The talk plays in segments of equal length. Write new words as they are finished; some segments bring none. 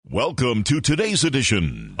Welcome to today's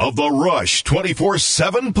edition of the Rush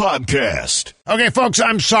 24/7 podcast. Okay, folks,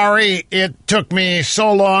 I'm sorry it took me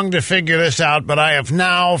so long to figure this out, but I have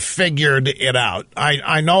now figured it out.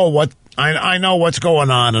 I know what's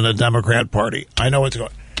going on in the Democrat Party. I know what's going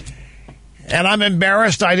on. And I'm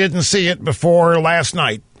embarrassed I didn't see it before last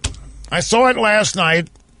night. I saw it last night.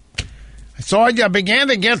 I began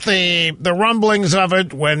to get the rumblings of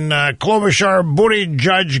it when Klobuchar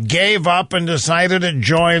Buttigieg gave up and decided to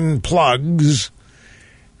join Plugs.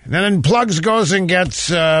 And then Plugs goes and gets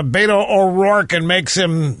Beto O'Rourke and makes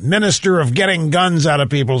him minister of getting guns out of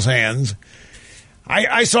people's hands.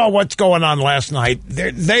 I saw what's going on last night.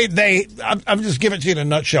 I'm just giving it to you in a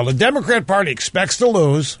nutshell. The Democrat Party expects to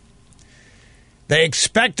lose. They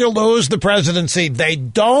expect to lose the presidency. They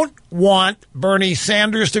don't want Bernie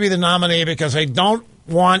Sanders to be the nominee because they don't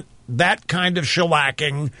want that kind of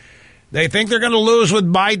shellacking. They think they're going to lose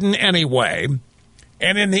with Biden anyway.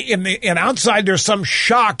 And and outside there's some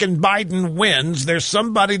shock and Biden wins. There's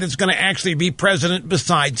somebody that's going to actually be president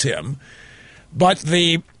besides him. But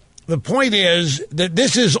the point is that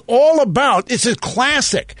this is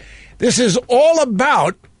classic. This is all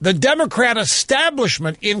about the Democrat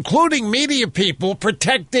establishment, including media people,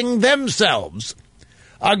 protecting themselves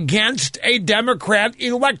against a Democrat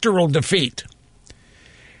electoral defeat.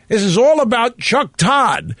 This is all about Chuck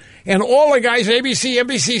Todd and all the guys at ABC,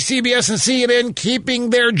 NBC, CBS, and CNN keeping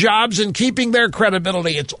their jobs and keeping their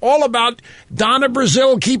credibility. It's all about Donna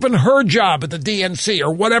Brazile keeping her job at the DNC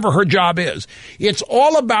or whatever her job is. It's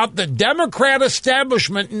all about the Democrat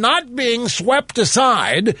establishment not being swept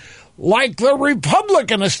aside like the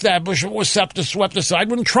Republican establishment was swept aside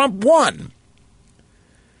when Trump won.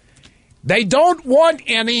 They don't want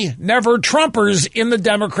any never-Trumpers in the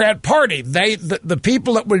Democrat Party. The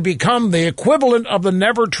people that would become the equivalent of the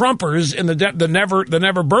never-Trumpers in the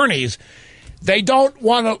never Bernies, they don't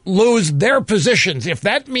want to lose their positions. If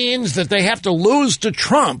that means that they have to lose to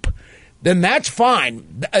Trump, then that's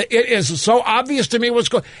fine. It is so obvious to me what's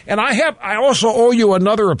going on. And I also owe you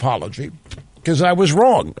another apology, because I was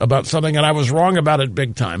wrong about something, and I was wrong about it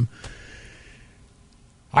big time.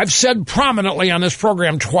 I've said prominently on this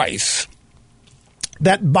program twice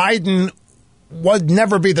that Biden would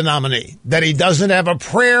never be the nominee, that he doesn't have a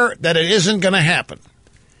prayer, that it isn't going to happen.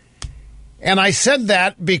 And I said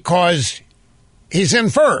that because he's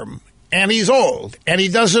infirm, and he's old, and he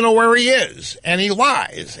doesn't know where he is, and he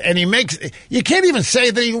lies, and you can't even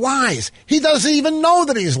say that he lies. He doesn't even know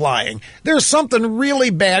that he's lying. There's something really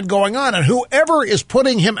bad going on, and whoever is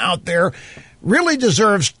putting him out there really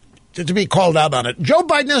deserves to be called out on it. Joe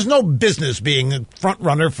Biden has no business being a front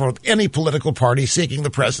runner for any political party seeking the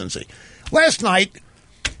presidency. Last night,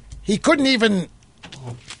 he couldn't even...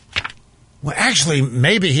 Well, actually,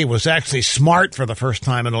 maybe he was actually smart for the first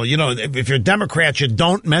time. And you know, if you're Democrats, you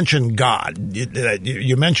don't mention God.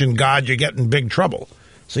 You mention God, you get in big trouble.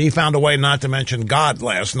 So he found a way not to mention God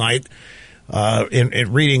last night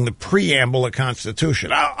in reading the preamble of the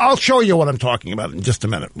Constitution. I'll show you what I'm talking about in just a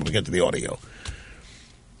minute when we get to the audio.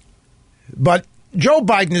 But Joe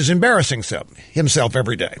Biden is embarrassing himself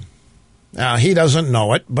every day. He doesn't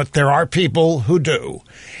know it, but there are people who do.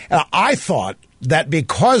 I thought that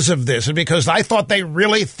because of this, and because I thought they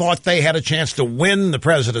really thought they had a chance to win the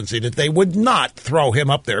presidency, that they would not throw him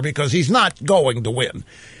up there because he's not going to win.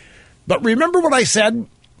 But remember what I said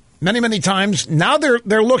many, many times? Now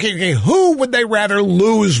they're looking, okay, who would they rather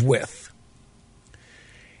lose with?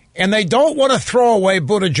 And they don't want to throw away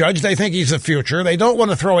Buttigieg. They think he's the future. They don't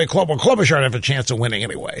want to throw away Klobuchar to have a chance of winning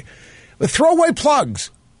anyway. But throw away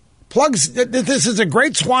Plugs. Plugs, this is a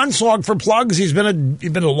great swan song for Plugs. He's been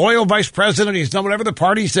a loyal vice president. He's done whatever the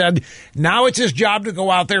party said. Now it's his job to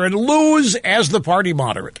go out there and lose as the party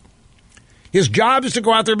moderate. His job is to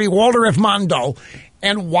go out there and be Walter F. Mondale.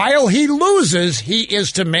 And while he loses, he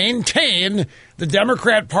is to maintain the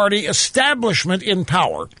Democrat Party establishment in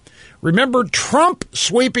power. Remember, Trump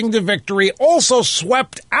sweeping to victory also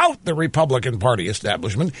swept out the Republican Party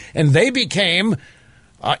establishment, and they became,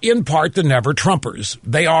 in part, the never-Trumpers.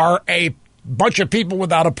 They are a bunch of people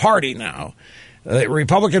without a party now. The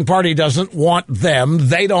Republican Party doesn't want them.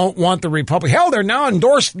 They don't want the Republican. Hell, they're now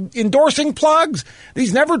endorsing Plugs.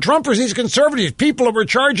 These never-Trumpers, these conservatives, people who were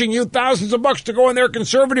charging you thousands of bucks to go on their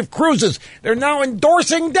conservative cruises, they're now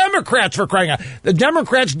endorsing Democrats, for crying out. The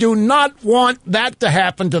Democrats do not want that to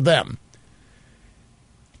happen to them.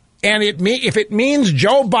 And if it means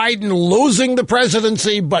Joe Biden losing the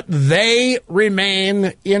presidency, but they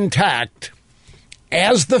remain intact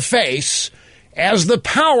as the face, as the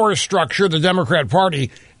power structure of the Democrat Party,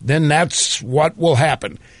 then that's what will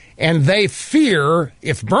happen. And they fear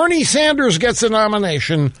if Bernie Sanders gets a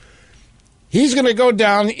nomination, He's going to go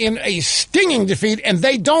down in a stinging defeat, and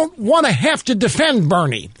they don't want to have to defend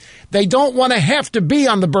Bernie. They don't want to have to be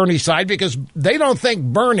on the Bernie side because they don't think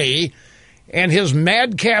Bernie and his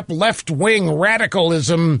madcap left-wing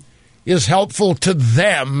radicalism is helpful to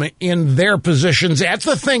them in their positions at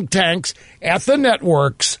the think tanks, at the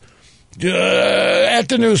networks, at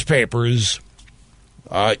the newspapers,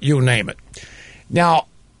 you name it. Now,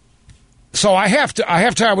 so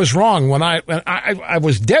I was wrong when I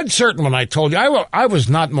was dead certain when I told you. I was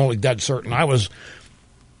not only dead certain. I was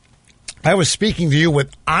speaking to you with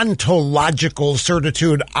ontological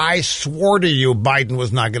certitude. I swore to you Biden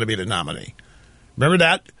was not going to be the nominee. Remember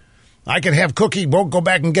that? I could have Cookie. Won't go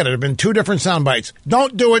back and get it. There have been 2 different sound bites.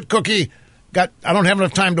 Don't do it, Cookie. I don't have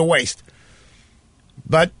enough time to waste.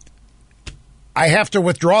 But I have to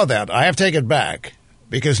withdraw that. I have to take it back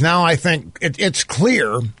because now I think it's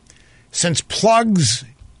clear. Since Plugs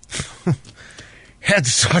had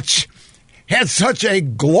such a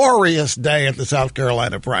glorious day at the South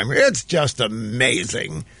Carolina primary, it's just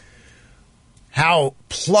amazing how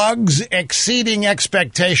Plugs exceeding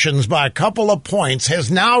expectations by a couple of points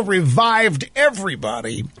has now revived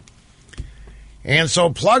everybody. And so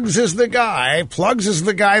Plugs is the guy. Plugs is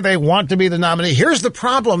the guy they want to be the nominee. Here's the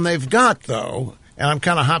problem they've got, though, and I'm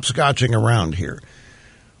kind of hopscotching around here.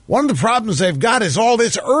 One of the problems they've got is all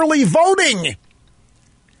this early voting.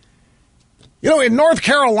 You know, in North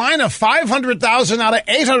Carolina, 500,000 out of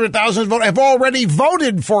 800,000 have already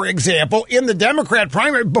voted, for example, in the Democrat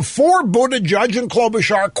primary before Buttigieg and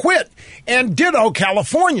Klobuchar quit. And ditto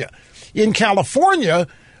California. In California,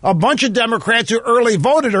 a bunch of Democrats who early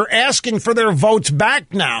voted are asking for their votes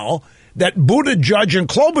back now that Buttigieg and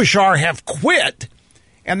Klobuchar have quit.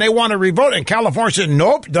 And they want to revote. And California said,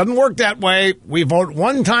 nope, doesn't work that way. We vote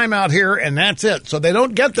one time out here, and that's it. So they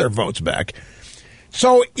don't get their votes back.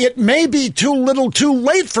 So it may be too little too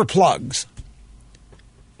late for Plugs.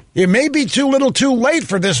 It may be too little too late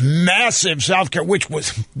for this massive South Carolina, which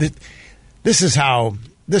was, this is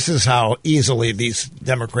how easily these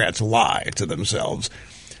Democrats lie to themselves.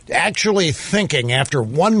 Actually thinking after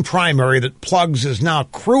one primary that Plugs is now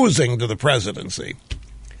cruising to the presidency.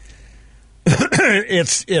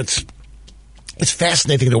 It's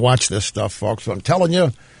fascinating to watch this stuff, folks. I'm telling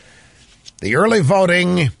you, the early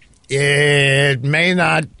voting, it may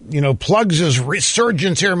not, Plugs'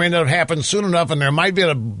 resurgence here may not have happened soon enough, and there might be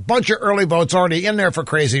a bunch of early votes already in there for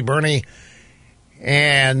Crazy Bernie.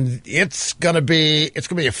 And it's gonna be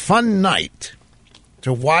a fun night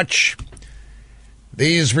to watch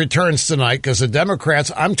these returns tonight, because the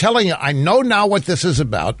Democrats, I'm telling you, I know now what this is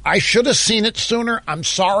about. I should have seen it sooner. I'm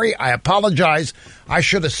sorry. I apologize. I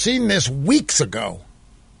should have seen this weeks ago.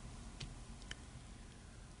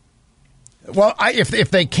 Well, if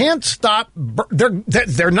they can't stop,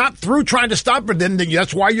 they're not through trying to stop it, then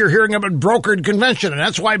that's why you're hearing about brokered convention, and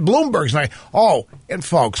that's why Bloomberg's like, and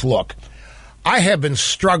folks, look, I have been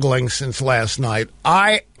struggling since last night.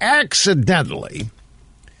 I accidentally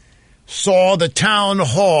saw the town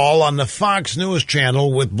hall on the Fox News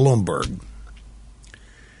channel with Bloomberg.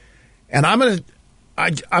 And I'm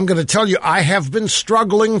going to tell you, I have been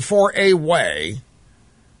struggling for a way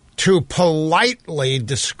to politely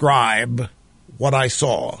describe what I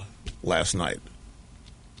saw last night.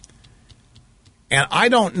 And I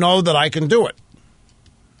don't know that I can do it.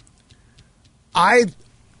 I've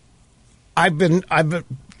been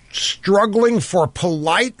struggling for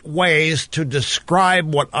polite ways to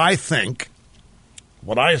describe what I saw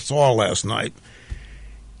last night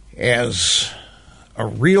as a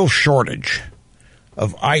real shortage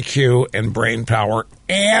of IQ and brain power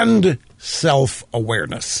and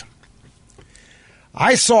self-awareness.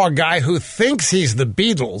 I saw a guy who thinks he's the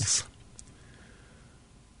Beatles,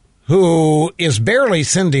 who is barely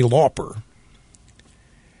Cyndi Lauper.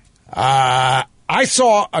 I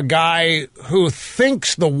saw a guy who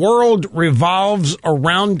thinks the world revolves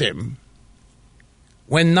around him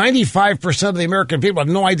when 95% of the American people have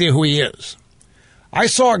no idea who he is. I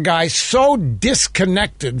saw a guy so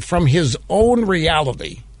disconnected from his own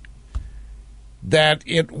reality that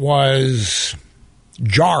it was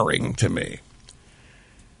jarring to me.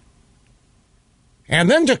 And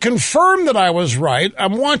then to confirm that I was right,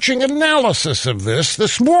 I'm watching analysis of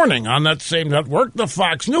this morning on that same network, the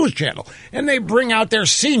Fox News channel. And they bring out their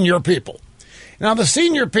senior people. Now, the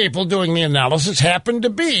senior people doing the analysis happen to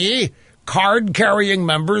be card-carrying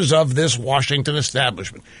members of this Washington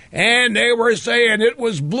establishment. And they were saying it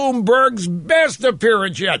was Bloomberg's best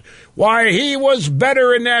appearance yet. Why, he was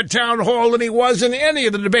better in that town hall than he was in any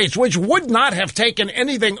of the debates, which would not have taken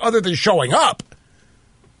anything other than showing up.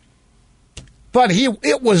 But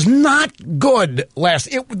it was not good last.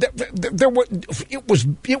 It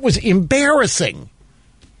was embarrassing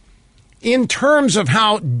in terms of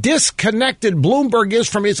how disconnected Bloomberg is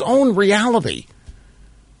from his own reality.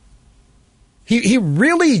 He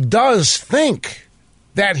really does think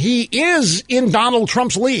that he is in Donald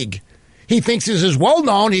Trump's league. He thinks he's as well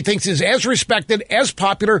known. He thinks he's as respected, as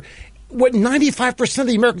popular. What 95% of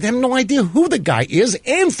the Americans have no idea who the guy is,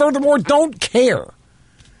 and furthermore, don't care.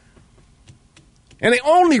 And the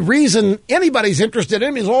only reason anybody's interested in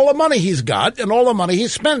him is all the money he's got and all the money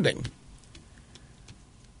he's spending.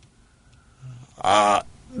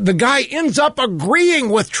 The guy ends up agreeing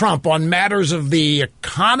with Trump on matters of the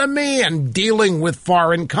economy and dealing with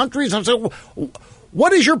foreign countries. I'm saying,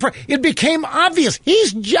 what is your... It became obvious.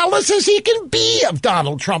 He's jealous as he can be of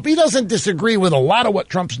Donald Trump. He doesn't disagree with a lot of what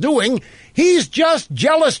Trump's doing. He's just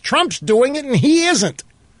jealous Trump's doing it and he isn't.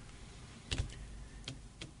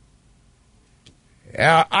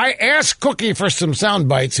 I asked Cookie for some sound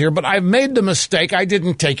bites here, but I made the mistake. I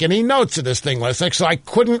didn't take any notes of this thing last night, so I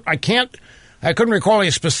couldn't recall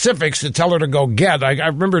any specifics to tell her to go get. I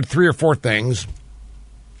remembered 3 or 4 things,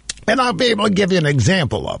 and I'll be able to give you an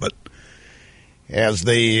example of it as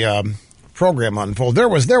the program unfolds. There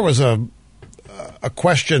was a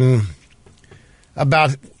question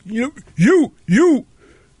about you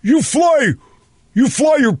fly. You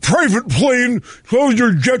fly your private plane, close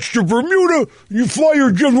your jets to Bermuda, you fly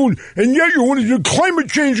your jets, and yet you're one of the climate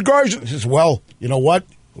change guys. He says, well, you know what?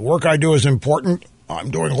 The work I do is important.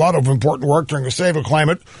 I'm doing a lot of important work trying to save the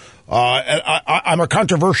climate. I'm a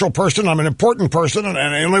controversial person. I'm an important person, and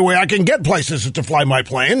the only way I can get places is to fly my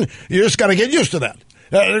plane. You just got to get used to that.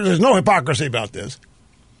 There's no hypocrisy about this.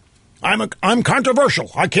 I'm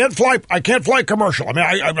controversial. I can't fly commercial. I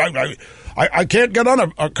mean, I can't get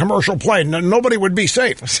on a commercial plane. Nobody would be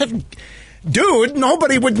safe. I said, dude,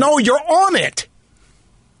 nobody would know you're on it.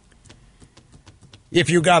 If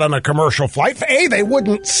you got on a commercial flight, they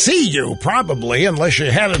wouldn't see you probably unless you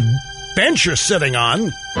had a bench you're sitting on.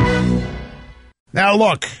 Now,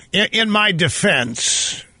 look, in my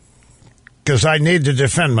defense, because I need to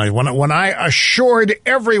defend when I assured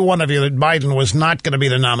every one of you that Biden was not going to be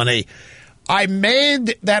the nominee, I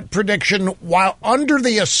made that prediction while under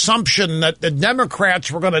the assumption that the Democrats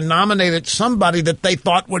were going to nominate somebody that they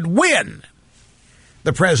thought would win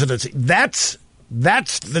the presidency. That's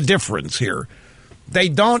the difference here.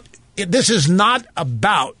 This is not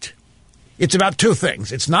about, it's about 2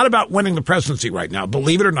 things. It's not about winning the presidency right now,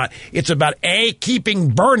 believe it or not. It's about A, keeping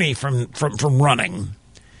Bernie from running,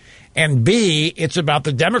 and B, it's about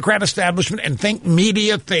the Democrat establishment and think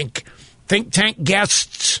media, think tank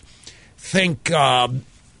guests, think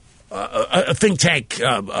tank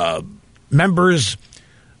members,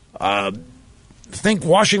 think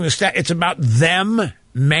Washington State. It's about them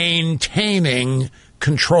maintaining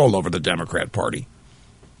control over the Democrat Party,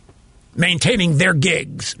 maintaining their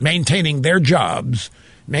gigs, maintaining their jobs,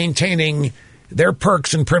 maintaining their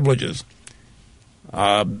perks and privileges.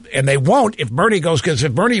 And they won't if Bernie goes, because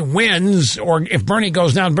if Bernie wins or if Bernie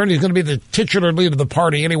goes down, Bernie's going to be the titular leader of the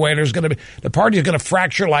party anyway. And the party is going to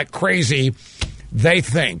fracture like crazy, they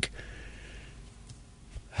think.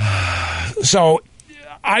 So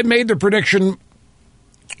I made the prediction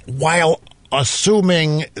while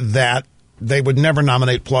assuming that they would never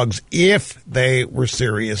nominate Plugs if they were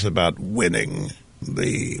serious about winning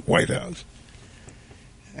the White House.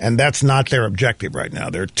 And that's not their objective right now.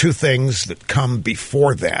 There are 2 things that come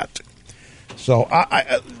before that. So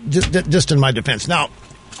I just in my defense. Now,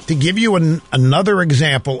 to give you another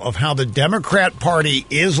example of how the Democrat Party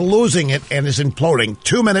is losing it and is imploding,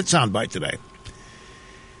 2-minute soundbite today.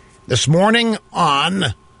 This morning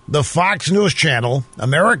on the Fox News Channel,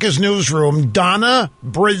 America's Newsroom, Donna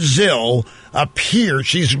Brazile appeared.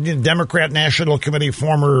 She's Democrat National Committee,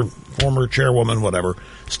 former chairwoman, whatever.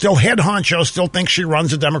 Still head honcho, still thinks she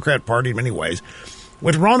runs the Democrat Party in many ways.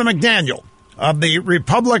 With Ronna McDaniel of the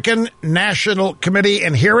Republican National Committee.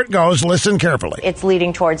 And here it goes. Listen carefully. It's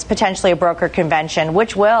leading towards potentially a broker convention,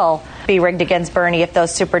 which will be rigged against Bernie if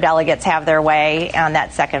those superdelegates have their way on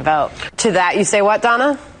that second vote. To that, you say what,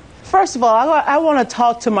 Donna? First of all, I want to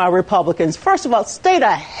talk to my Republicans. First of all, stay the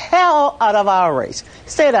hell out of our race.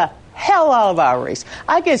 Stay the hell out of our race.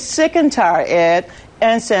 I get sick and tired, Ed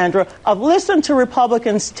and Sandra, of listening to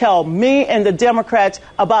Republicans tell me and the Democrats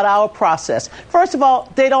about our process. First of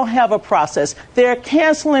all, they don't have a process. They're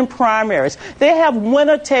canceling primaries. They have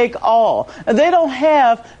winner take all. They don't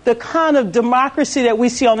have the kind of democracy that we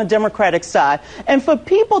see on the Democratic side. And for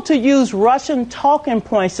people to use Russian talking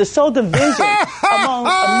points to sow division among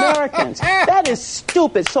Americans, that is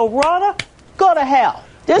stupid. So, Ronna, go to hell.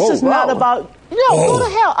 This is not about, go to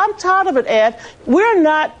hell. I'm tired of it, Ed. We're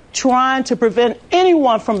not trying to prevent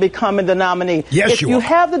anyone from becoming the nominee. Yes, if you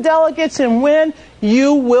have the delegates and win,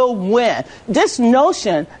 you will win. This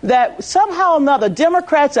notion that somehow or another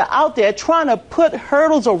Democrats are out there trying to put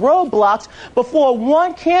hurdles or roadblocks before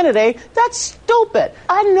one candidate, that's stupid.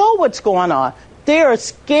 I know what's going on. They are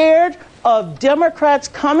scared of Democrats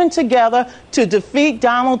coming together to defeat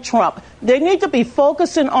Donald Trump. They need to be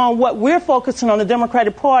focusing on what we're focusing on, the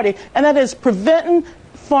Democratic Party, and that is preventing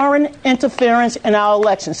foreign interference in our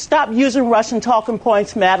elections. Stop using Russian talking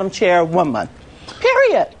points, Madam Chairwoman.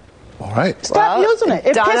 Period. All right. Stop using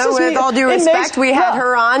it. Donna, with all due respect, we had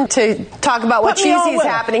her on to talk about what she sees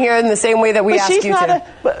happening here in the same way that we asked you to.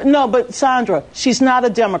 But Sandra, she's not a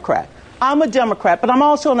Democrat. I'm a Democrat, but I'm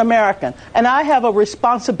also an American, and I have a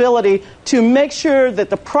responsibility to make sure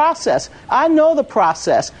that the process, I know the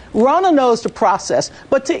process, Ronna knows the process,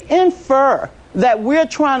 but to infer that we're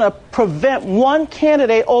trying to prevent one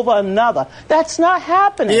candidate over another, that's not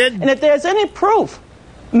happening. And if there's any proof,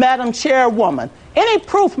 Madam Chairwoman, any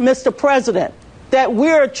proof, Mr. President, that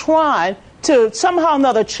we're trying to somehow or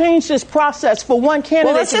another change this process for one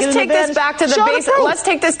candidate. Well, let's just take this back to the basic. Let's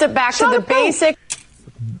take this back to the basic.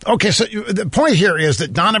 Okay, so the point here is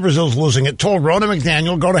that Donna Brazile's losing it, told Ronna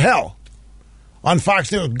McDaniel, go to hell. On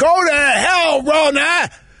Fox News, go to hell,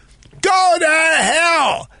 Ronna! Go to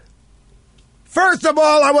hell! First of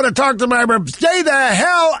all, I want to talk to my rep. Stay the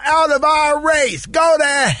hell out of our race. Go to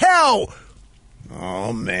hell!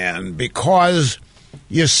 Oh, man, because,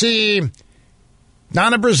 you see,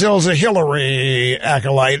 Donna Brazile's a Hillary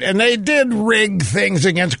acolyte, and they did rig things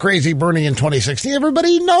against Crazy Bernie in 2016.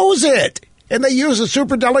 Everybody knows it. And they use the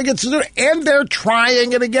superdelegates to do it, and they're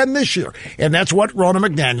trying it again this year. And that's what Ronna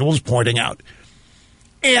McDaniel is pointing out.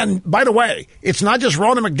 And, by the way, it's not just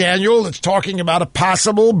Ronna McDaniel that's talking about a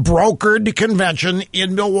possible brokered convention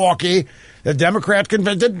in Milwaukee, the Democrat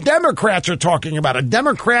convention. The Democrats are talking about a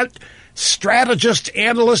Democrat strategist,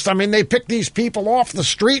 analyst. I mean, they pick these people off the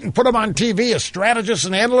street and put them on TV as strategists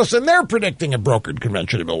and analysts, and they're predicting a brokered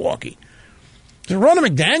convention in Milwaukee. So Ronna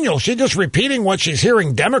McDaniel, she's just repeating what she's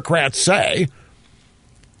hearing Democrats say.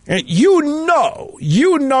 And you know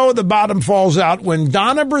the bottom falls out when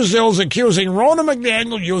Donna Brazile's accusing Ronna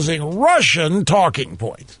McDaniel using Russian talking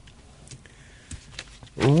points.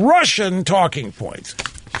 Russian talking points.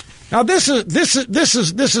 Now this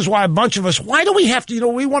is why a bunch of us, why do we have to,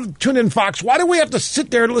 we want to tune in Fox, why do we have to sit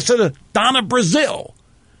there and listen to Donna Brazile?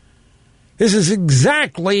 This is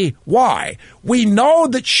exactly why. We know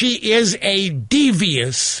that she is a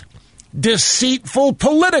devious, deceitful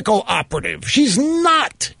political operative. She's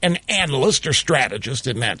not an analyst or strategist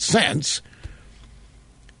in that sense.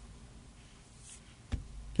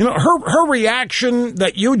 Her reaction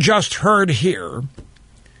that you just heard here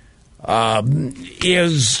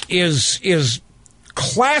is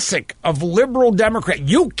classic of liberal Democrat.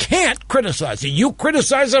 You can't criticize it. You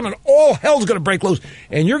criticize them, and all hell's going to break loose.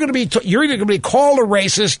 And you're either going to be called a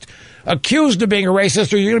racist, accused of being a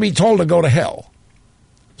racist, or you're going to be told to go to hell.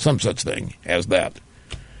 Some such thing as that.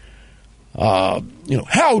 How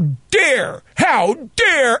dare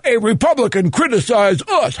a Republican criticize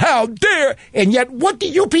us? How dare? And yet, what do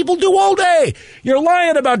you people do all day? You're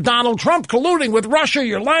lying about Donald Trump colluding with Russia.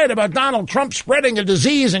 You're lying about Donald Trump spreading a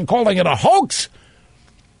disease and calling it a hoax.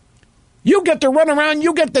 You get to run around,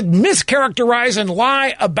 you get to mischaracterize and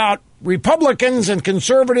lie about Republicans and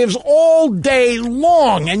conservatives all day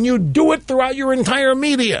long, and you do it throughout your entire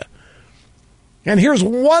media. And here's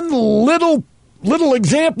one little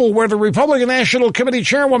example where the Republican National Committee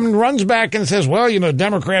chairwoman runs back and says, well,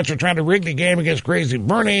 Democrats are trying to rig the game against Crazy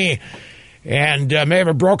Bernie and may have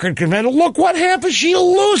a brokered convention. Look what happens. She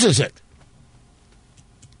loses it.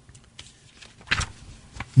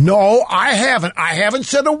 No, I haven't. I haven't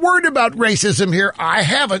said a word about racism here. I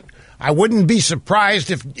haven't. I wouldn't be surprised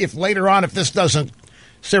if later on, if this doesn't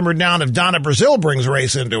simmer down, if Donna Brazile brings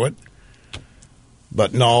race into it.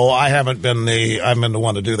 But no, I haven't been the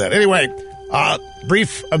one to do that. Anyway,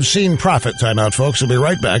 brief obscene profit timeout, folks. We'll be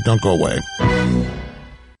right back. Don't go away. I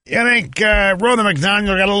think Ronna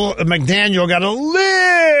McDaniel got a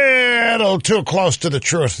little too close to the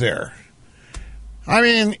truth there. I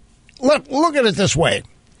mean, look at it this way.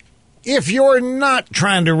 If you're not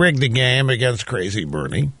trying to rig the game against Crazy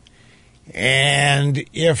Bernie, and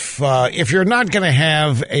if you're not going to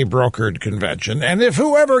have a brokered convention, and if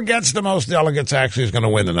whoever gets the most delegates actually is going to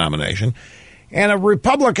win the nomination, and a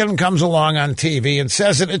Republican comes along on TV and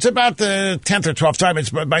says it's about the 10th or 12th time, it's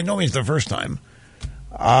by no means the first time,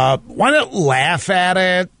 why not laugh at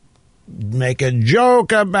it, make a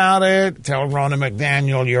joke about it, tell Ronna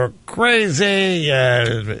McDaniel you're crazy,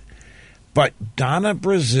 But Donna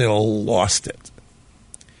Brazile lost it.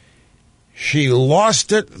 She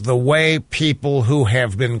lost it the way people who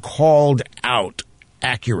have been called out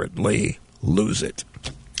accurately lose it.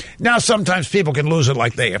 Now, sometimes people can lose it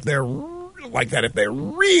if they're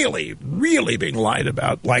really, really being lied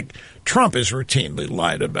about, like Trump is routinely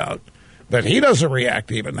lied about. But he doesn't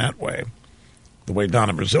react even that way, the way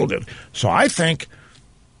Donna Brazile did. So I think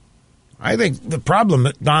the problem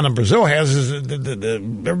that Donna Brazile has is that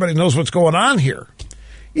everybody knows what's going on here.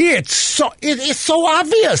 It's so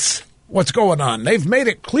obvious what's going on. They've made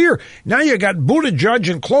it clear. Now you got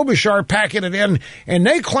Buttigieg and Klobuchar packing it in, and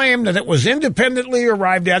they claim that it was independently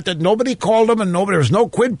arrived at, that nobody called them and there was no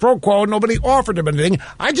quid pro quo, nobody offered them anything.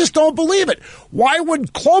 I just don't believe it. Why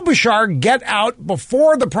would Klobuchar get out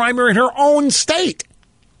before the primary in her own state?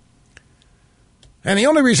 And the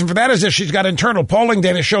only reason for that is if she's got internal polling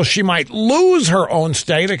data shows she might lose her own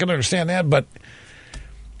state. I can understand that, but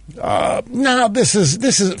now this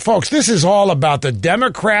is, folks, this is all about the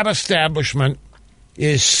Democrat establishment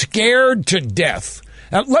is scared to death.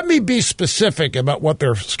 Now, let me be specific about what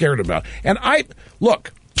they're scared about. And I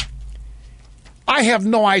have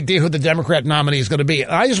no idea who the Democrat nominee is going to be.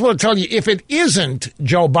 I just want to tell you, if it isn't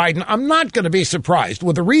Joe Biden, I'm not going to be surprised.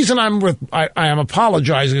 Well, the reason I am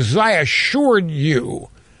apologizing is I assured you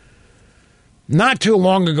not too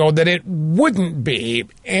long ago that it wouldn't be,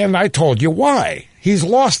 and I told you why. He's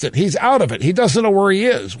lost it. He's out of it. He doesn't know where he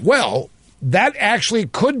is. Well, that actually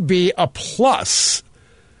could be a plus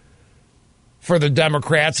for the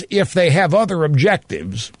Democrats if they have other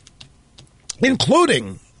objectives,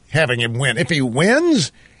 including having him win. If he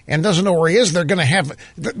wins and doesn't know where he is, they're going to have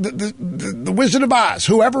the Wizard of Oz,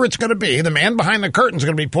 whoever it's going to be, the man behind the curtain is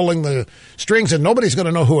going to be pulling the strings, and nobody's going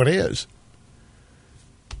to know who it is.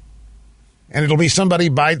 And it'll be somebody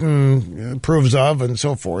Biden approves of and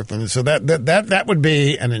so forth. And so that would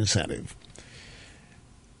be an incentive.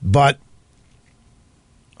 But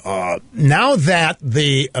now that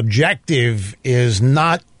the objective is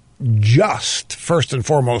not just, first and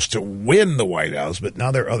foremost, to win the White House, but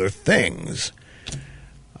now there are other things,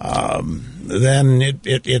 then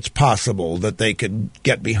it's possible that they could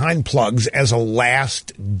get behind Plugs as a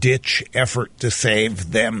last-ditch effort to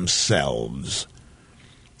save themselves.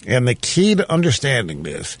 And the key to understanding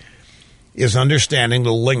this is understanding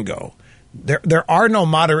the lingo. There are no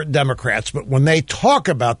moderate Democrats, but when they talk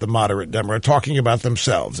about the moderate Democrats, they're talking about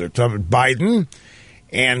themselves. They're talking about Biden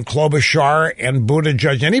and Klobuchar and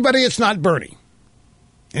Buttigieg. Anybody that's not Bernie.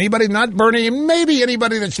 Anybody not Bernie, and maybe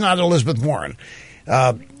anybody that's not Elizabeth Warren.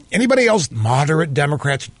 Anybody else, moderate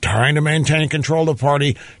Democrats trying to maintain control of the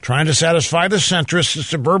party, trying to satisfy the centrists, the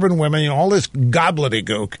suburban women, all this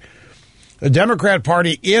gobbledygook. The Democrat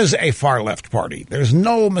Party is a far-left party. There's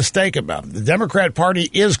no mistake about it. The Democrat Party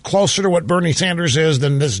is closer to what Bernie Sanders is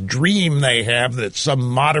than this dream they have that it's some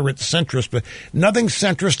moderate centrist, but nothing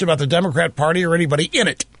centrist about the Democrat Party or anybody in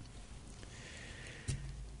it.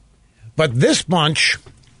 But this bunch,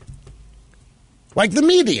 like the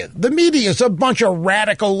media is a bunch of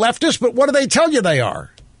radical leftists, but what do they tell you they are?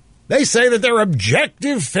 They say that they're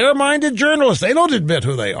objective, fair-minded journalists. They don't admit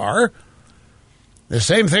who they are. The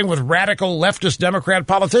same thing with radical leftist Democrat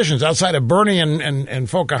politicians. Outside of Bernie and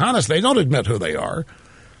Pocahontas, they don't admit who they are.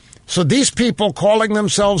 So these people calling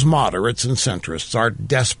themselves moderates and centrists are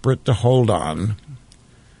desperate to hold on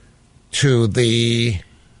to the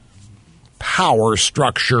power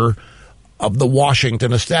structure of the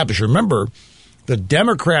Washington establishment. Remember, the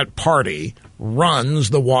Democrat Party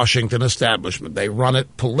runs the Washington establishment. They run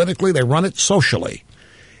it politically. They run it socially.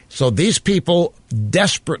 So these people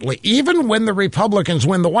desperately, even when the Republicans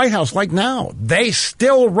win the White House, like now, they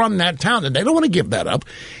still run that town, and they don't want to give that up.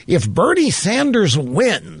 If Bernie Sanders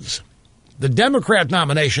wins the Democrat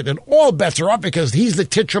nomination, and all bets are off because he's the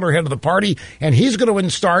titular head of the party, and he's going to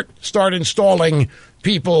start installing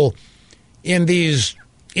people in these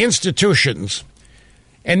institutions.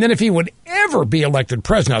 And then if he would ever be elected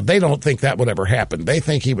president, they don't think that would ever happen. They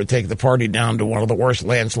think he would take the party down to one of the worst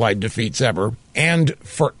landslide defeats ever and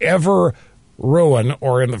forever ruin,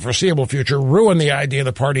 or in the foreseeable future, ruin the idea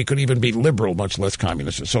the party could even be liberal, much less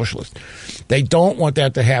communist or socialist. They don't want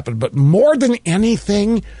that to happen. But more than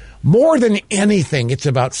anything, it's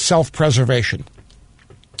about self-preservation.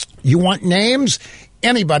 You want names?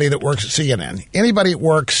 Anybody that works at CNN, anybody that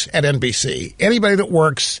works at NBC, anybody that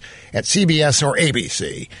works at CBS or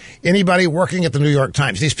ABC, anybody working at the New York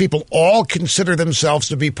Times, these people all consider themselves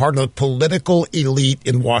to be part of the political elite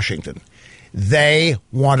in Washington. They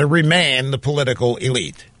want to remain the political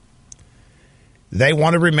elite. They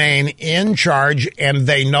want to remain in charge, and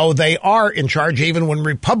they know they are in charge even when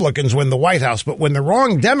Republicans win the White House. But when the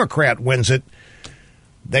wrong Democrat wins it,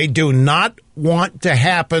 They do not want to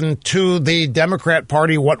happen to the Democrat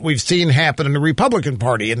Party what we've seen happen in the Republican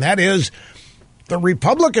Party, and that is the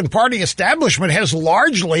Republican Party establishment has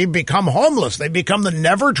largely become homeless. They become the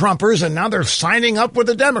never-Trumpers, and now they're signing up with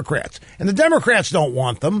the Democrats. And the Democrats don't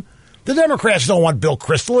want them. The Democrats don't want Bill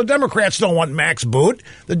Kristol. The Democrats don't want Max Boot.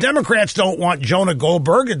 The Democrats don't want Jonah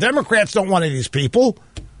Goldberg. The Democrats don't want any of these people.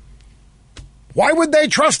 Why would they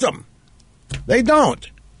trust them? They don't.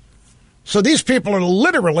 So these people are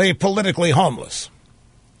literally politically homeless.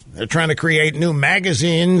 They're trying to create new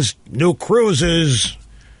magazines, new cruises,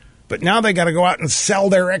 but now they got to go out and sell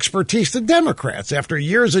their expertise to Democrats after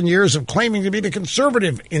years and years of claiming to be the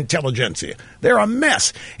conservative intelligentsia. They're a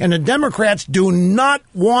mess, and the Democrats do not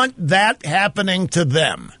want that happening to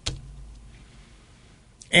them.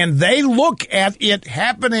 And they look at it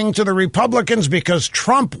happening to the Republicans because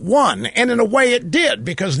Trump won, and in a way it did,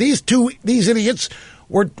 because these idiots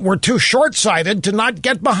were too short-sighted to not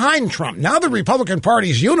get behind Trump. Now the Republican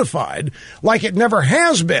Party's unified like it never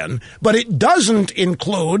has been, but it doesn't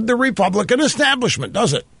include the Republican establishment,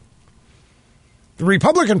 does it? The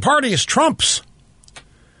Republican Party is Trump's.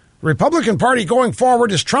 The Republican Party going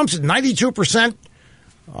forward is Trump's. 92%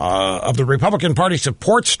 of the Republican Party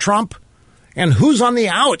supports Trump. And who's on the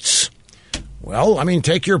outs? Well, I mean,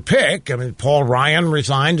 take your pick. I mean, Paul Ryan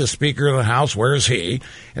resigned as Speaker of the House. Where is he?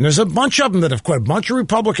 And there's a bunch of them that have quit. A bunch of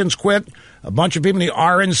Republicans quit. A bunch of people in the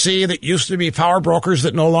RNC that used to be power brokers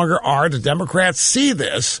that no longer are. The Democrats see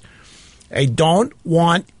this. They don't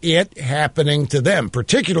want it happening to them,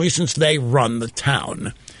 particularly since they run the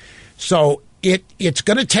town. So it's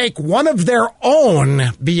going to take one of their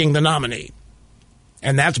own being the nominee.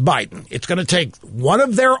 And that's Biden. It's going to take one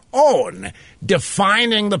of their own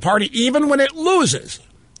defining the party, even when it loses.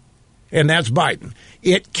 And that's Biden.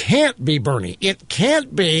 It can't be Bernie. It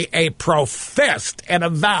can't be a professed and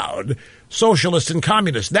avowed socialist and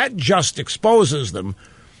communist. That just exposes them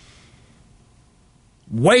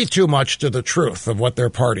way too much to the truth of what their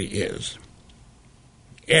party is.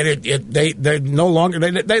 And they no longer,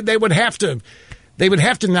 they would have to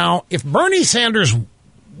now, if Bernie Sanders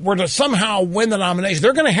were to somehow win the nomination,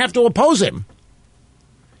 they're going to have to oppose him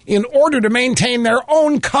in order to maintain their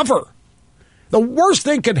own cover. The worst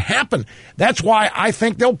thing could happen. That's why I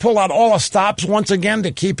think they'll pull out all the stops once again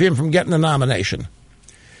to keep him from getting the nomination.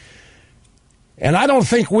 And I don't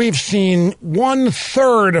think we've seen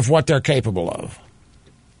 1/3 of what they're capable of.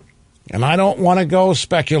 And I don't want to go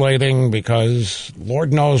speculating because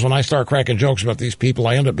Lord knows when I start cracking jokes about these people,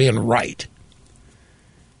 I end up being right.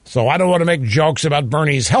 So I don't want to make jokes about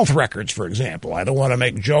Bernie's health records, for example. I don't want to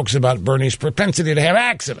make jokes about Bernie's propensity to have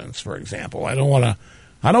accidents, for example. I don't want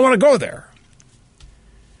to go there.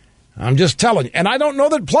 I'm just telling you. And I don't know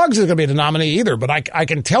that Plugs is going to be the nominee either, but I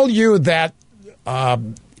can tell you that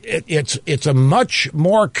it's a much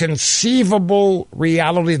more conceivable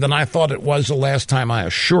reality than I thought it was the last time I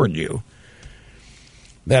assured you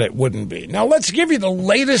that it wouldn't be. Now, let's give you the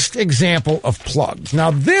latest example of Plugs.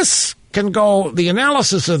 Now, the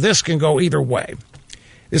analysis of this can go either way.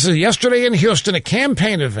 This is yesterday in Houston, a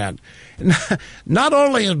campaign event. Not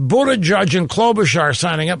only is Buttigieg and Klobuchar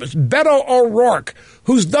signing up, it's Beto O'Rourke,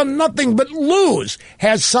 who's done nothing but lose,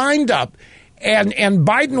 has signed up, and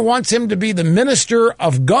Biden wants him to be the minister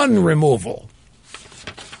of gun removal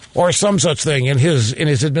or some such thing in his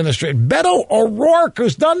administration. Beto O'Rourke,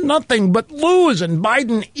 who's done nothing but lose, and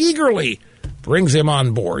Biden eagerly brings him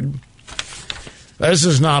on board. This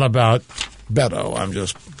is not about Beto. I'm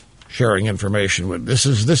just sharing information with. This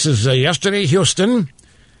is yesterday, Houston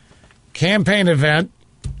campaign event,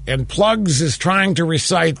 and Plugs is trying to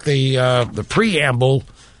recite the preamble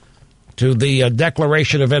to the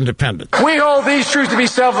Declaration of Independence. We hold these truths to be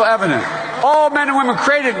self-evident. All men and women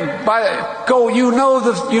created by go. You know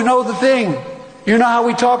the thing. You know how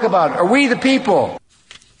we talk about it. Are we the people?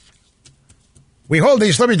 We hold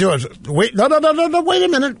these, let me do it. Wait, no, wait a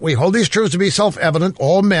minute. We hold these truths to be self-evident.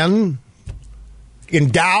 All men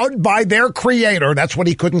endowed by their creator. That's what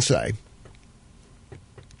he couldn't say.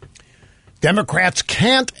 Democrats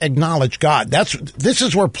can't acknowledge God. This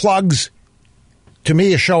is where Plugs, to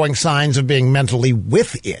me, is showing signs of being mentally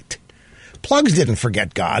with it. Plugs didn't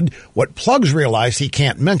forget God. What Plugs realized, he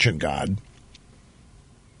can't mention God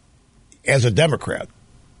as a Democrat.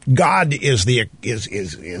 God is the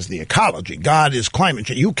ecology. God is climate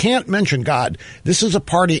change. You can't mention God. This is a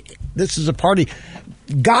party.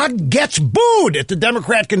 God gets booed at the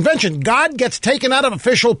Democrat convention. God gets taken out of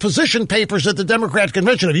official position papers at the Democrat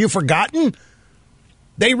convention. Have you forgotten?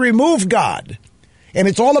 They remove God. And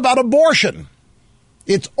it's all about abortion.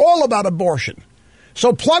 It's all about abortion.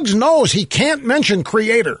 So Plugs knows he can't mention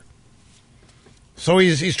Creator. So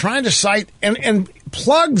he's trying to cite, and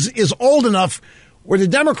Plugs is old enough where the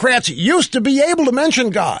Democrats used to be able to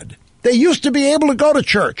mention God. They used to be able to go to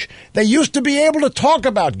church. They used to be able to talk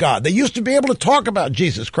about God. They used to be able to talk about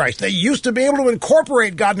Jesus Christ. They used to be able to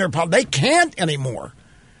incorporate God in their politics. They can't anymore.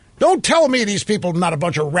 Don't tell me these people are not a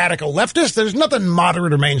bunch of radical leftists. There's nothing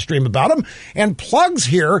moderate or mainstream about them. And Plugs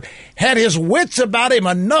here had his wits about him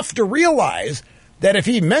enough to realize that if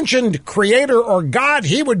he mentioned Creator or God,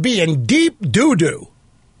 he would be in deep doo-doo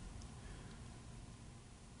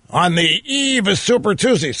on the eve of Super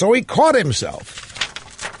Tuesday. So he caught himself.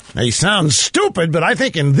 Now, he sounds stupid, but I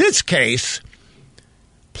think in this case,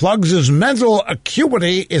 Plugs' mental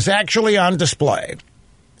acuity is actually on display.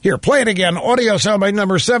 Here, play it again. Audio soundbite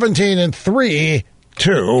number 17 in 3,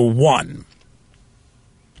 2, 1.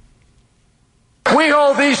 We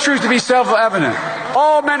hold these truths to be self-evident.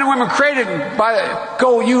 All men and women created by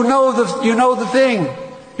you know the thing.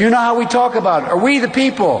 You know how we talk about it. Are we the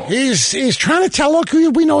people? He's trying to tell, look,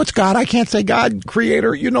 we know it's God. I can't say God,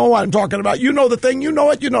 Creator. You know what I'm talking about. You know the thing. You know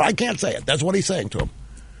it. You know I can't say it. That's what he's saying to him.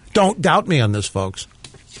 Don't doubt me on this, folks.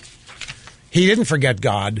 He didn't forget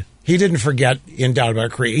God. He didn't forget in doubt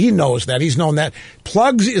about Creator. He knows that. He's known that.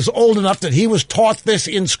 Plugs is old enough that he was taught this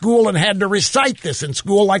in school and had to recite this in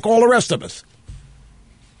school like all the rest of us.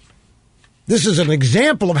 This is an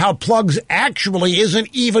example of how Plugs actually isn't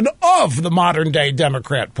even of the modern-day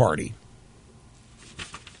Democrat Party.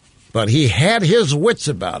 But he had his wits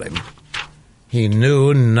about him. He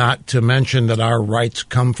knew not to mention that our rights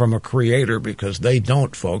come from a creator, because they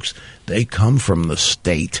don't, folks. They come from the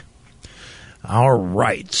state. Our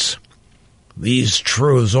rights, these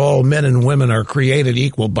truths, all men and women are created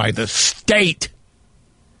equal by the state.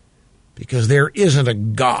 Because there isn't a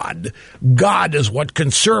God. God is what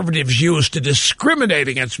conservatives use to discriminate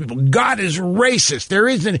against people. God is racist. There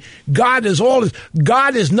isn't. God is all.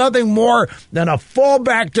 God is nothing more than a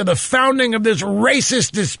fallback to the founding of this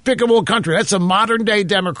racist, despicable country. That's a modern-day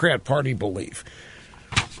Democrat Party belief.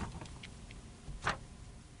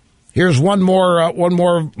 Here's one more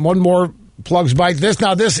Plugs bite.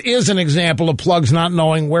 This is an example of Plugs not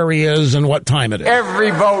knowing where he is and what time it is.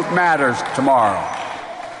 Every vote matters tomorrow.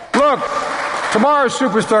 Look, tomorrow's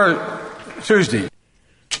Super Tuesday.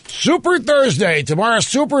 Super Thursday. Tomorrow's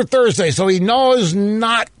Super Thursday. So he knows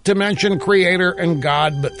not to mention Creator and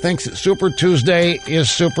God, but thinks that Super Tuesday is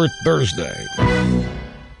Super Thursday.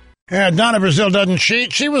 Yeah, Donna Brazile doesn't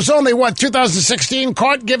cheat. She was only, 2016,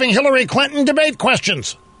 caught giving Hillary Clinton debate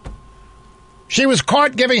questions. She was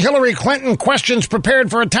caught giving Hillary Clinton questions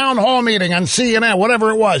prepared for a town hall meeting on CNN,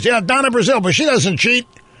 whatever it was. Yeah, Donna Brazile, but she doesn't cheat.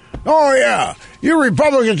 Oh, yeah. You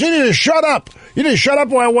Republicans, you need to shut up. You need to shut up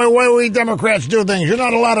while we Democrats do things. You're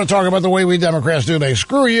not allowed to talk about the way we Democrats do things.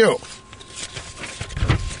 Screw you.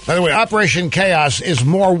 By the way, Operation Chaos is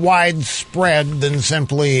more widespread than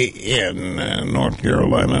simply in North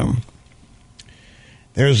Carolina.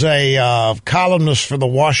 There's a columnist for the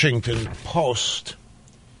Washington Post.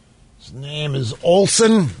 His name is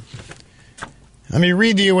Olson. Let me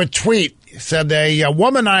read to you a tweet. He said, a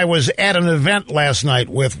woman I was at an event last night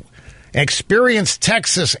with, experienced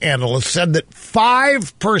Texas analysts, said that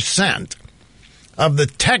 5% of the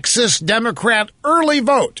Texas Democrat early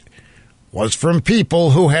vote was from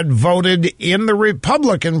people who had voted in the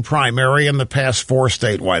Republican primary in the past 4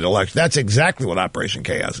 statewide elections. That's exactly what Operation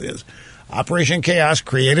Chaos is. Operation Chaos,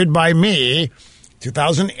 created by me,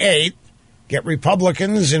 2008, get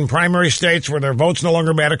Republicans in primary states where their votes no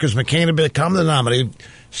longer matter because McCain had become the nominee,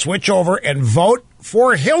 switch over and vote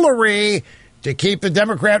for Hillary to keep the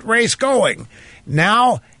Democrat race going.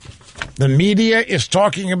 Now, the media is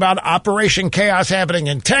talking about Operation Chaos happening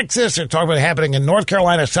in Texas. They're talking about it happening in North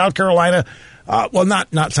Carolina, South Carolina.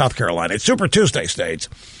 Not South Carolina. It's Super Tuesday states.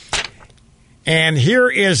 And here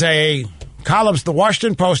is a columnist, the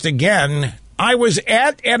Washington Post again. I was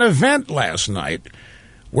at an event last night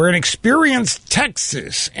where an experienced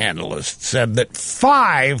Texas analyst said that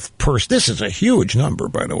 5%, this is a huge number,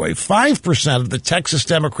 by the way, 5% of the Texas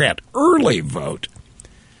Democrat early vote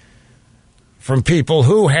from people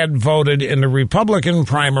who had voted in the Republican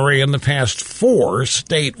primary in the past 4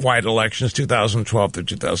 statewide elections, 2012 through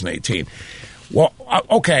 2018. Well,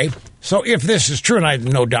 okay, so if this is true, and I have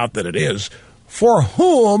no doubt that it is, for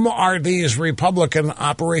whom are these Republican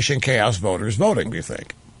Operation Chaos voters voting, do you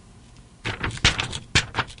think?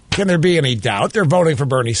 Can there be any doubt? They're voting for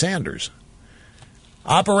Bernie Sanders.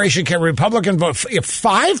 Operation Chaos, Republican vote. If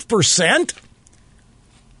 5%?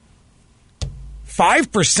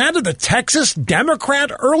 5% of the Texas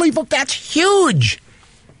Democrat early vote? That's huge.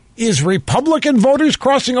 Is Republican voters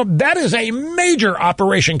crossing up? That is a major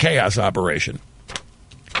Operation Chaos operation.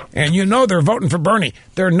 And you know they're voting for Bernie.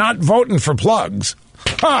 They're not voting for plugs.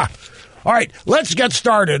 Ha! All right, let's get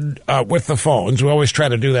started with the phones. We always try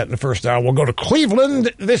to do that in the first hour. We'll go to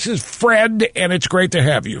Cleveland. This is Fred, and it's great to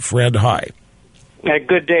have you. Fred, hi.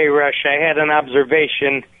 Good day, Rush. I had an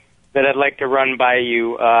observation that I'd like to run by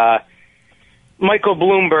you. Michael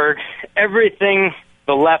Bloomberg, everything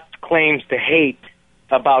the left claims to hate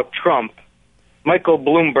about Trump, Michael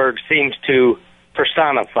Bloomberg seems to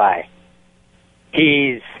personify.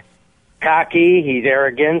 He's cocky, he's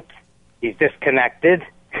arrogant, he's disconnected.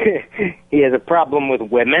 He has a problem with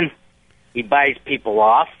women. He buys people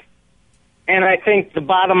off. And I think the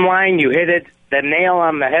bottom line, you hit it, the nail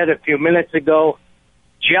on the head a few minutes ago,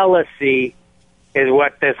 jealousy is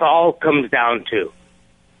what this all comes down to.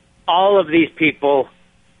 All of these people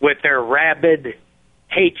with their rabid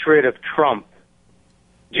hatred of Trump,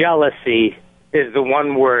 jealousy is the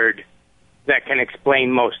one word that can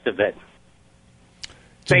explain most of it.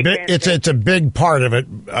 It's a big part of it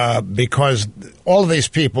because all of these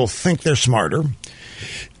people think they're smarter,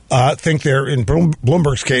 think they're, in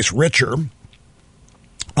Bloomberg's case, richer,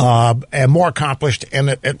 and more accomplished,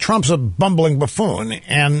 and Trump's a bumbling buffoon,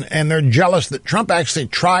 and they're jealous that Trump actually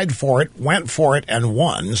tried for it, went for it, and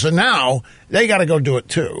won. So now they got to go do it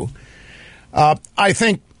too. I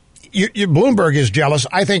think Bloomberg is jealous.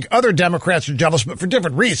 I think other Democrats are jealous, but for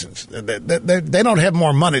different reasons. They don't have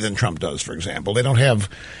more money than Trump does, for example. They don't have.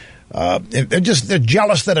 They're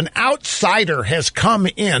jealous that an outsider has come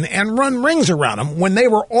in and run rings around him when they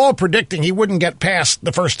were all predicting he wouldn't get past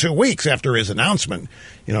the first 2 weeks after his announcement.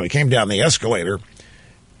 You know, he came down the escalator.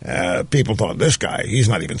 People thought, this guy, he's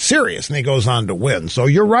not even serious, and he goes on to win. So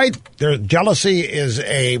you're right. Jealousy is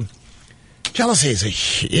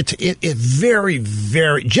very,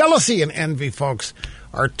 very, jealousy and envy, folks,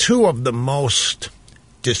 are two of the most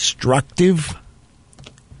destructive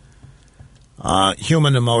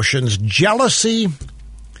human emotions. Jealousy, in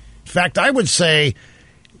fact, I would say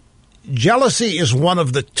jealousy is one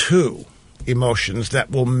of the two emotions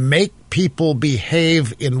that will make people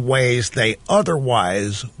behave in ways they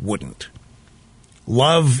otherwise wouldn't.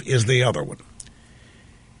 Love is the other one.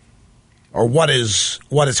 Or what is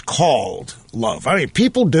called love. I mean,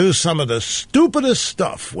 people do some of the stupidest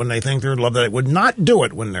stuff when they think they're in love that they would not do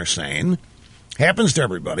it when they're sane. Happens to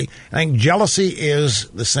everybody. I think jealousy is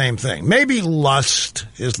the same thing. Maybe lust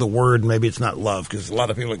is the word. Maybe it's not love, because a lot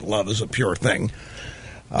of people think love is a pure thing.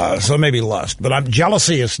 So maybe lust. But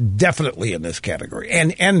jealousy is definitely in this category.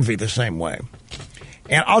 And envy the same way.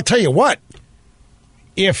 And I'll tell you what.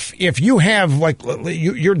 If you have,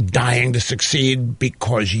 you're dying to succeed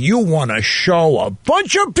because you want to show a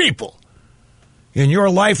bunch of people in your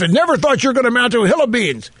life that never thought you're going to amount to a hill of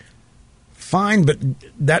beans, fine, but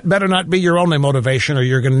that better not be your only motivation, or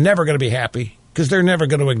you're never going to be happy, because they're never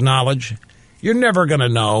going to acknowledge. You're never going to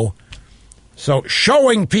know. So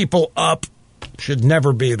showing people up should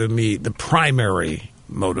never be the primary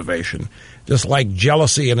motivation. Just like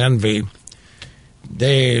jealousy and envy,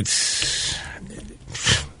 it's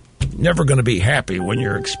never going to be happy when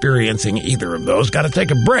you're experiencing either of those. Got to take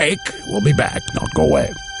a break. We'll be back. Don't go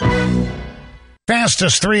away.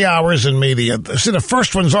 Fastest 3 hours in media. See, the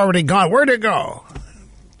first one's already gone. Where'd it go?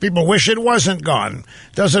 People wish it wasn't gone.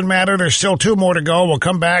 Doesn't matter. There's still 2 more to go. We'll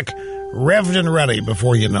come back revved and ready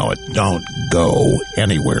before you know it. Don't go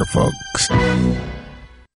anywhere, folks.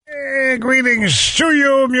 Hey, greetings to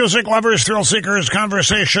you, music lovers, thrill seekers,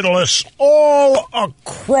 conversationalists all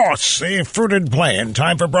across the fruited plain.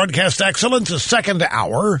 Time for Broadcast Excellence, the second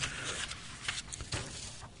hour.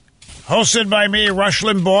 Hosted by me, Rush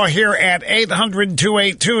Limbaugh, here at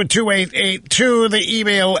 800-282-2882. The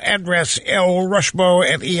email address,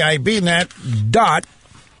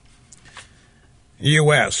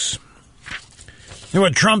 lrushbo@eibnet.us. You know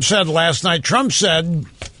what Trump said last night? Trump had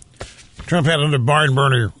under barn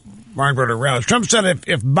burner rallies. Trump said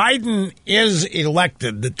if Biden is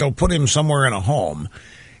elected, that they'll put him somewhere in a home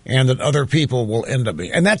and that other people will end up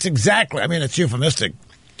being. And that's exactly, I mean, it's euphemistic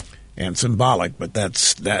and symbolic, but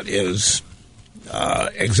that is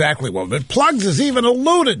exactly what. But Plugs has even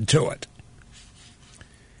alluded to it.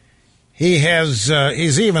 He's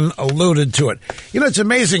even alluded to it. You know, it's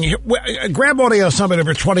amazing. Grab audio summit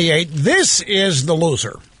number 28. This is the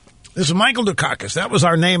loser. This is Michael Dukakis. That was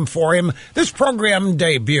our name for him. This program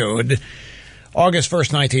debuted August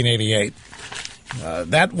 1st, 1988.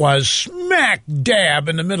 That was smack dab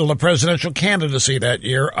in the middle of presidential candidacy that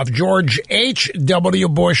year of George H.W.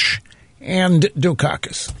 Bush and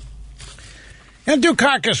Dukakis. And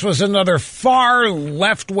Dukakis was another far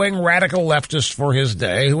left-wing radical leftist for his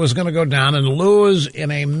day who was going to go down and lose in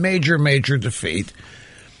a major, major defeat,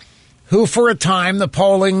 who for a time the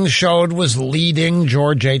polling showed was leading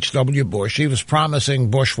George H.W. Bush. He was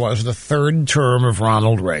promising Bush was the third term of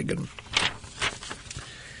Ronald Reagan.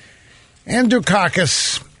 And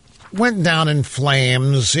Dukakis went down in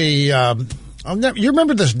flames. You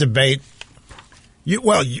remember this debate?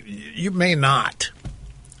 You may not.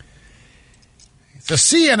 It's a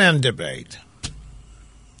CNN debate.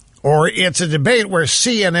 Or it's a debate where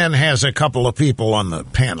CNN has a couple of people on the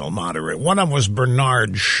panel moderate. One of them was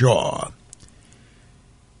Bernard Shaw.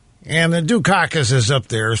 And the Dukakis is up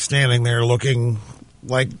there, standing there looking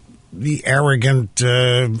like the arrogant,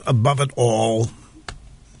 above it all.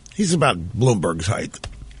 He's about Bloomberg's height.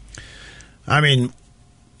 I mean,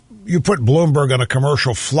 you put Bloomberg on a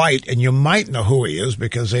commercial flight and you might know who he is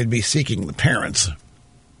because they'd be seeking the parents.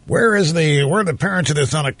 Where are the parents of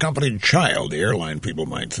this unaccompanied child, the airline people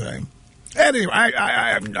might say. Anyway,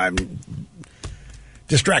 I'm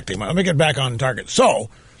distracting. Let me get back on target. So,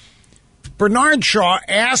 Bernard Shaw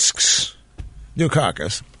asks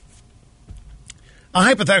Dukakis a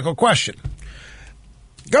hypothetical question.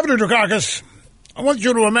 Governor Dukakis, I want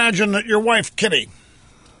you to imagine that your wife, Kitty,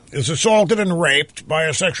 is assaulted and raped by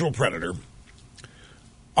a sexual predator.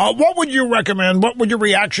 What would you recommend? What would your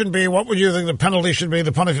reaction be? What would you think the penalty should be,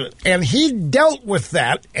 the punishment? And he dealt with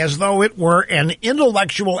that as though it were an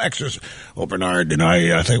intellectual exercise. Well, Bernard,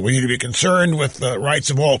 I think we need to be concerned with the rights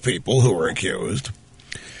of all people who are accused.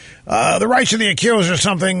 The rights of the accused are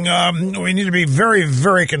something we need to be very,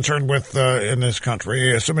 very concerned with in this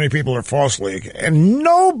country. So many people are falsely. And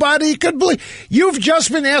nobody could believe. You've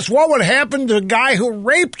just been asked what would happen to a guy who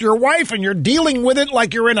raped your wife, and you're dealing with it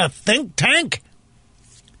like you're in a think tank?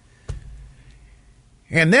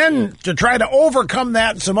 And then, to try to overcome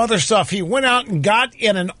that and some other stuff, he went out and got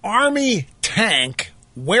in an army tank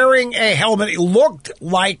wearing a helmet. He looked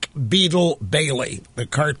like Beetle Bailey, the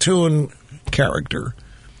cartoon character.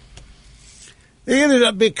 It ended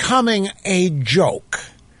up becoming a joke.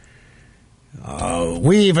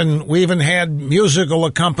 We even had musical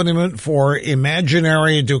accompaniment for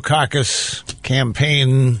imaginary Dukakis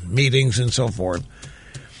campaign meetings and so forth.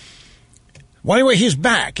 Well, anyway, he's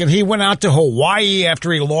back, and he went out to Hawaii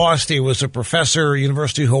after he lost. He was a professor at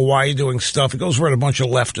University of Hawaii doing stuff. He goes where a bunch of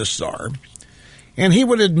leftists are. And he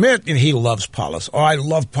would admit, and he loves policy. Oh, I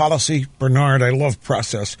love policy, Bernard. I love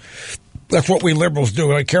process. That's what we liberals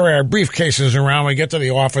do. I carry our briefcases around. We get to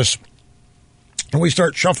the office, and we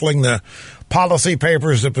start shuffling the policy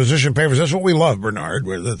papers, the position papers. That's what we love, Bernard.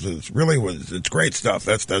 It's great stuff.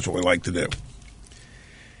 That's what we like to do.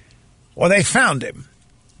 Well, they found him.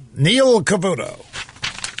 Neil Cavuto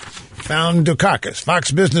found Dukakis,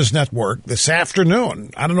 Fox Business Network, this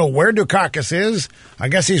afternoon. I don't know where Dukakis is. I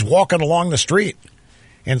guess he's walking along the street.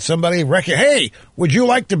 And somebody hey, would you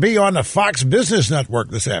like to be on the Fox Business Network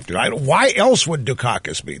this afternoon? Why else would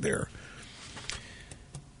Dukakis be there?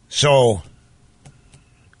 So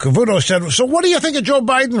Cavuto said, so what do you think of Joe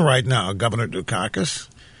Biden right now, Governor Dukakis?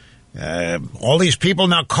 All these people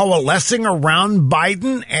now coalescing around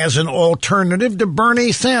Biden as an alternative to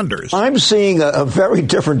Bernie Sanders. I'm seeing a very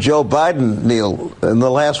different Joe Biden, Neil, in the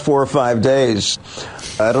last 4 or 5 days.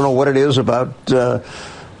 I don't know what it is about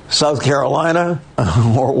South Carolina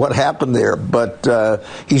or what happened there, but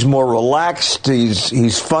he's more relaxed.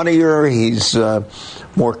 He's funnier. He's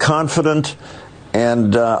more confident.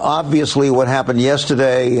 And obviously what happened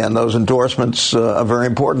yesterday and those endorsements are very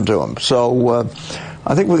important to him. So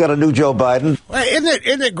I think we got a new Joe Biden. Well,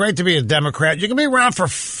 isn't it great to be a Democrat? You can be around for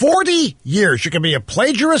 40 years. You can be a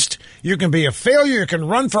plagiarist. You can be a failure. You can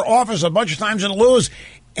run for office a bunch of times and lose.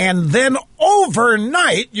 And then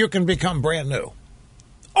overnight, you can become brand new.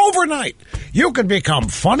 Overnight. You can become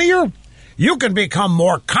funnier. You can become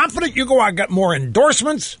more confident. You go out and get more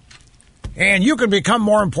endorsements. And you can become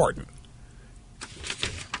more important.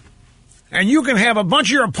 And you can have a bunch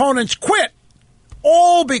of your opponents quit.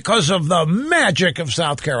 All because of the magic of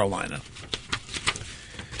South Carolina.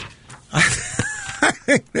 I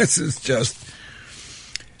think this is just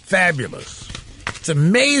fabulous. It's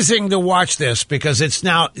amazing to watch this because it's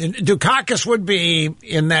now, Dukakis would be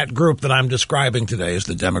in that group that I'm describing today as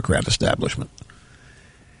the Democrat establishment.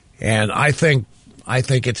 And I think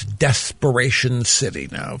it's desperation city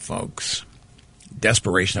now, folks.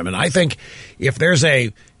 Desperation. I mean, I think if there's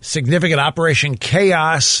a significant Operation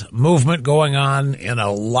Chaos movement going on in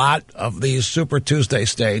a lot of these Super Tuesday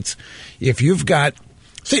states, if you've got...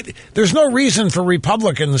 See, there's no reason for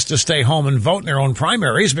Republicans to stay home and vote in their own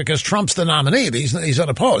primaries because Trump's the nominee. He's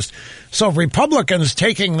unopposed. So Republicans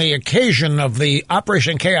taking the occasion of the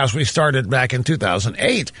Operation Chaos we started back in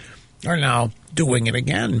 2008 are now doing it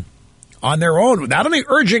again on their own without any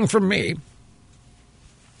urging from me.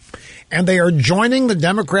 and they are joining the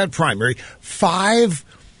Democrat primary.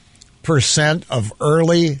 5% of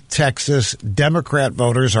early Texas Democrat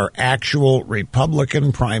voters are actual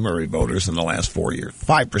Republican primary voters in the last 4 years.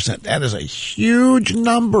 5%. That is a huge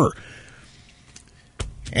number.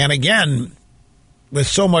 And again, with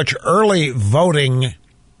so much early voting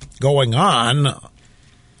going on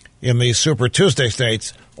in these Super Tuesday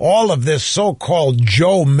states, all of this so-called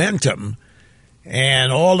Joe-mentum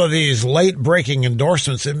and all of these late-breaking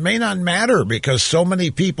endorsements, it may not matter because so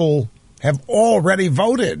many people have already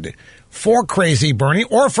voted for Crazy Bernie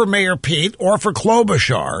or for Mayor Pete or for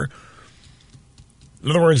Klobuchar. In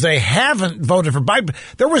other words, they haven't voted for Biden.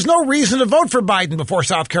 There was no reason to vote for Biden before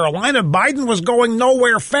South Carolina. Biden was going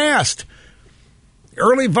nowhere fast.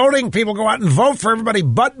 Early voting, people go out and vote for everybody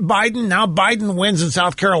but Biden. Now Biden wins in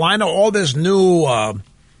South Carolina. All this new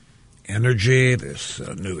energy, this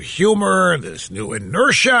new humor, this new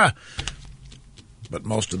inertia. But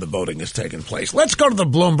most of the voting has taken place. Let's go to the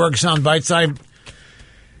Bloomberg soundbites. I'm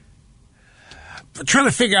trying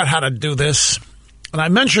to figure out how to do this. And I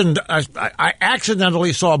mentioned I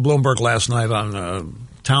accidentally saw Bloomberg last night on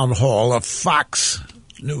Town Hall, a Fox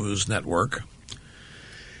News network.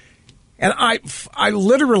 And I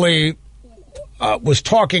literally was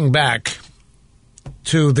talking back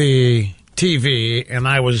to the TV, and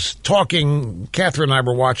I was talking, Catherine and I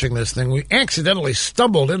were watching this thing. We accidentally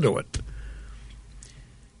stumbled into it.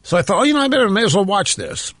 So I thought, I may as well watch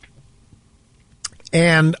this.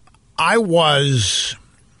 And I was,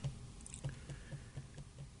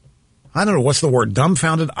 I don't know, what's the word,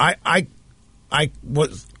 dumbfounded? I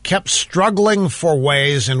kept struggling for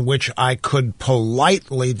ways in which I could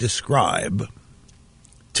politely describe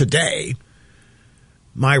today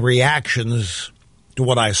my reactions to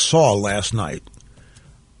what I saw last night.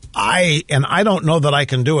 I don't know that I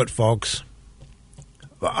can do it, folks.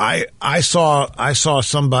 I saw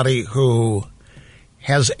somebody who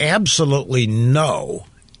has absolutely no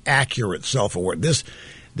accurate self-awareness.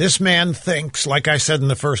 This man thinks, like I said in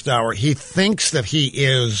the first hour, he thinks that he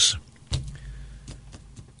is,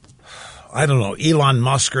 I don't know, Elon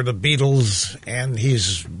Musk or the Beatles, and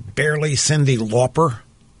he's barely Cyndi Lauper.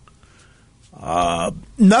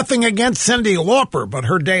 Nothing against Cyndi Lauper, but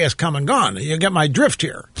her day has come and gone. You get my drift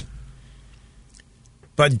here.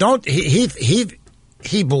 But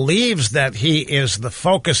he believes that he is the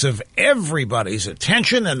focus of everybody's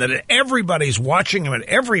attention and that everybody's watching him at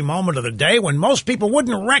every moment of the day when most people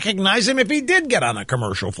wouldn't recognize him if he did get on a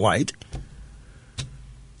commercial flight.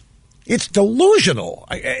 It's delusional,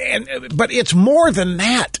 but it's more than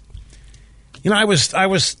that. I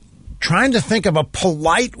was trying to think of a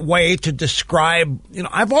polite way to describe,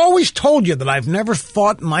 I've always told you that I've never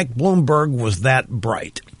thought Mike Bloomberg was that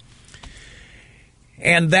bright.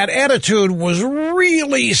 And that attitude was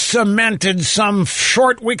really cemented some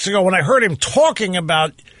short weeks ago when I heard him talking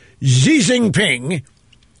about Xi Jinping,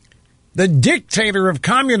 the dictator of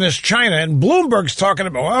communist China, and Bloomberg's talking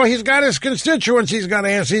about, well, he's got his constituents, he's got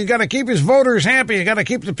to keep his voters happy, he's got to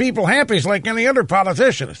keep the people happy, it's like any other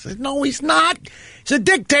politician. I said, no, he's not. He's a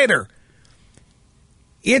dictator.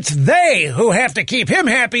 It's they who have to keep him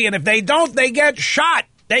happy, and if they don't, they get shot.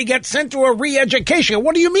 They get sent to a re-education.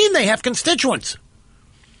 What do you mean they have constituents?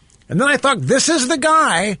 And then I thought, this is the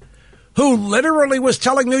guy who literally was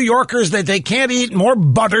telling New Yorkers that they can't eat more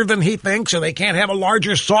butter than he thinks, or they can't have a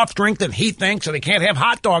larger soft drink than he thinks, or they can't have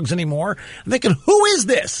hot dogs anymore. I'm thinking, who is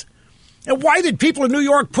this? And why did people in New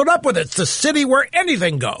York put up with it? It's the city where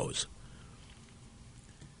anything goes.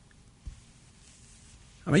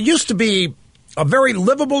 I mean, it used to be a very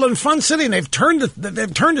livable and fun city, and they've turned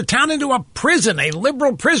the town into a prison, a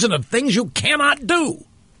liberal prison of things you cannot do.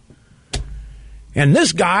 And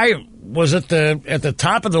this guy was at the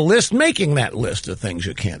top of the list, making that list of things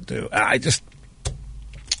you can't do.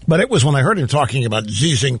 But it was when I heard him talking about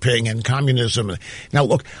Xi Jinping and communism. Now,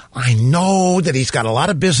 look, I know that he's got a lot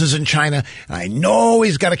of business in China. I know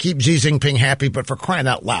he's got to keep Xi Jinping happy, but for crying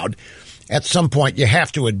out loud, at some point you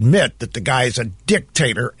have to admit that the guy is a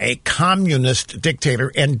dictator, a communist dictator,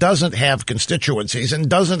 and doesn't have constituencies and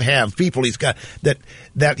doesn't have people he's got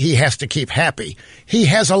that he has to keep happy. He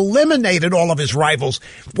has eliminated all of his rivals.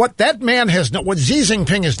 What that man has done, what Xi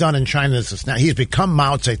Jinping has done in China is this now. He's become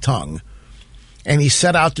Mao Zedong, and he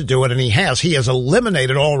set out to do it, and he has. He has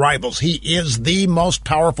eliminated all rivals. He is the most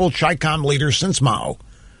powerful Chi-Com leader since Mao.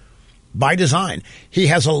 By design. He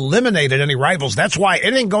has eliminated any rivals. That's why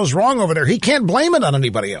anything goes wrong over there, he can't blame it on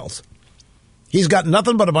anybody else. He's got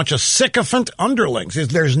nothing but a bunch of sycophant underlings.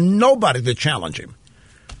 There's nobody to challenge him.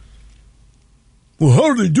 Well,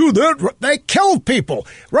 how do they do that? They kill people.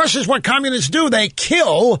 Russia's what communists do. They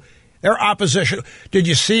kill Their opposition. Did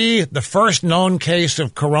you see the first known case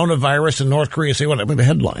of coronavirus in North Korea? See what I mean, the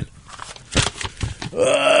headline.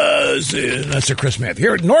 That's a Chris Matthews.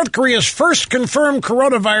 Here, North Korea's first confirmed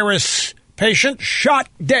coronavirus patient shot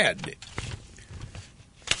dead.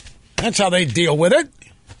 That's how they deal with it.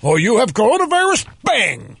 Oh, you have coronavirus?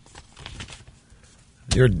 Bang!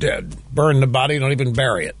 You're dead. Burn the body, don't even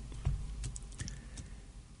bury it.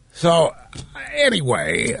 So,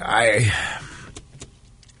 anyway,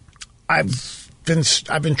 I've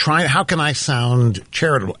been trying, how can I sound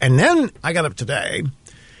charitable? And then I got up today,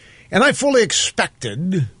 and I fully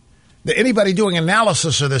expected that anybody doing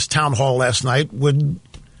analysis of this town hall last night would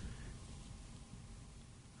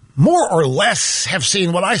more or less have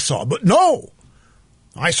seen what I saw. But no,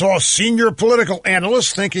 I saw a senior political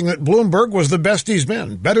analyst thinking that Bloomberg was the best he's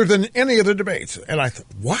been, better than any of the debates. And I thought,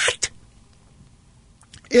 what?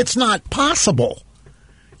 It's not possible.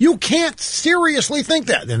 You can't seriously think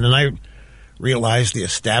that. And then I realized the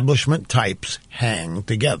establishment types hang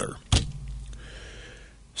together.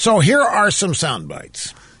 So here are some sound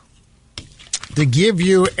bites to give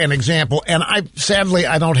you an example. And sadly,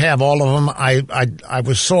 I don't have all of them. I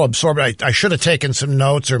was so absorbed. I should have taken some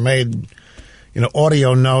notes or made,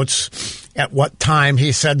 audio notes at what time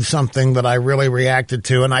he said something that I really reacted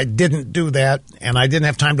to. And I didn't do that. And I didn't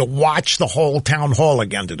have time to watch the whole town hall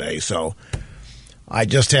again today. So I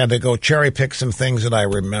just had to go cherry pick some things that I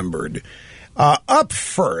remembered. Up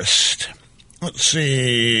first, let's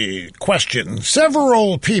see, question.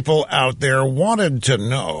 Several people out there wanted to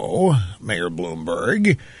know, Mayor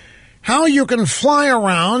Bloomberg, how you can fly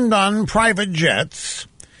around on private jets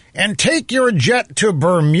and take your jet to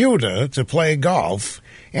Bermuda to play golf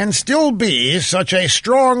and still be such a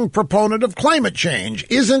strong proponent of climate change.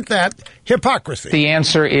 Isn't that hypocrisy? The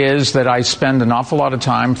answer is that I spend an awful lot of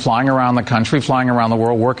time flying around the country, flying around the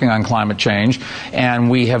world, working on climate change, and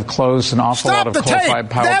we have closed an awful lot of coal-fired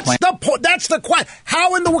power plants. That's the question.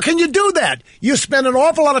 How in the world can you do that? You spend an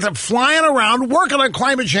awful lot of time flying around, working on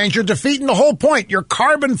climate change. You're defeating the whole point. Your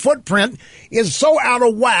carbon footprint is so out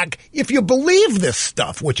of whack. If you believe this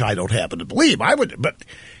stuff, which I don't happen to believe, I would, but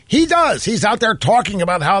he does. He's out there talking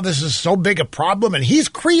about how this is so big a problem, and he's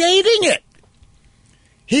creating it.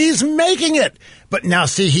 He's making it. But now,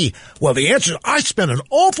 see, the answer is I spend an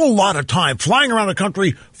awful lot of time flying around the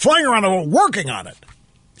country, flying around the world, working on it.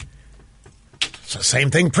 It's the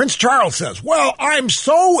same thing Prince Charles says. Well, I'm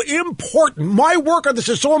so important. My work on this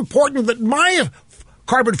is so important that my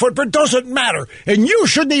carbon footprint doesn't matter, and you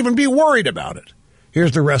shouldn't even be worried about it.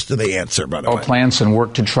 Here's the rest of the answer, by the way. Plants and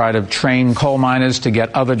work to try to train coal miners to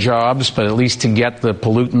get other jobs, but at least to get the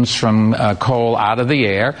pollutants from coal out of the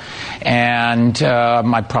air. And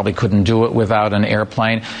I probably couldn't do it without an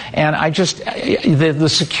airplane. And the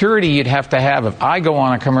security you'd have to have, if I go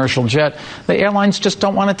on a commercial jet, the airlines just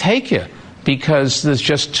don't want to take you, because there's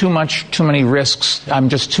just too many risks. I'm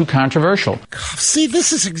just too controversial. See,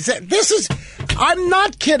 I'm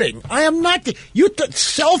not kidding. I am not.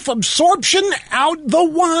 Self-absorption out the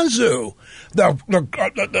wazoo.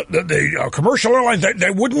 The commercial airlines, they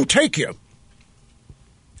wouldn't take you.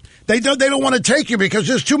 They don't want to take you because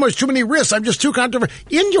there's too many risks. I'm just too controversial.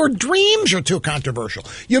 In your dreams, you're too controversial.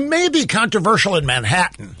 You may be controversial in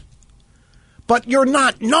Manhattan, but you're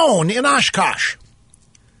not known in Oshkosh.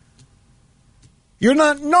 You're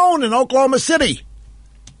not known in Oklahoma City.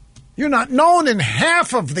 You're not known in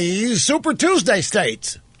half of these Super Tuesday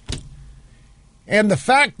states. And the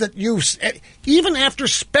fact that even after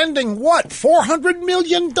spending, $400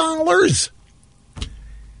 million?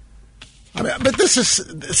 But this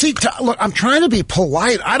is, look, I'm trying to be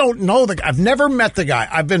polite. I don't know I've never met the guy.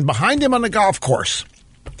 I've been behind him on the golf course.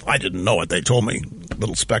 I didn't know it. They told me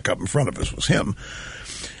little speck up in front of us was him.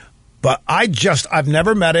 But I've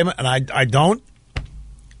never met him, and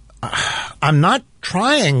I'm not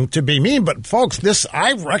trying to be mean, but folks,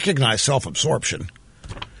 I recognize self-absorption.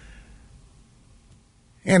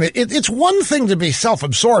 And it's one thing to be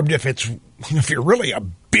self-absorbed if you're really a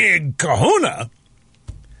big kahuna,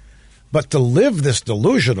 but to live this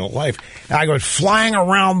delusional life. I go flying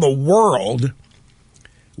around the world.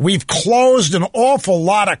 We've closed an awful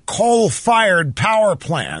lot of coal-fired power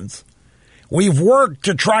plants. We've worked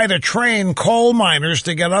to try to train coal miners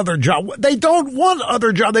to get other jobs. They don't want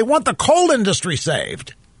other jobs. They want the coal industry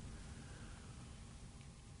saved.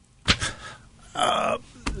 I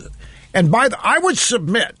would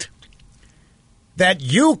submit that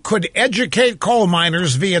you could educate coal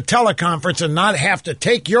miners via teleconference and not have to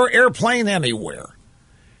take your airplane anywhere.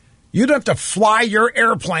 You'd have to fly your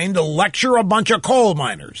airplane to lecture a bunch of coal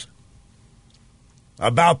miners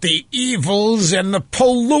about the evils and the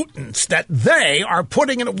pollutants that they are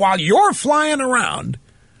putting in while you're flying around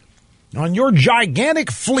on your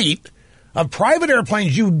gigantic fleet of private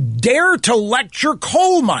airplanes, you dare to lecture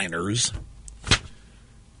coal miners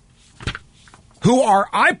who are,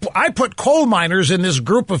 I put coal miners in this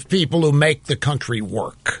group of people who make the country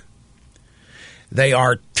work. They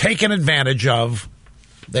are taken advantage of.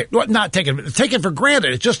 Not taken for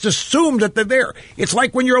granted. It's just assumed that they're there. It's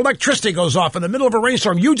like when your electricity goes off in the middle of a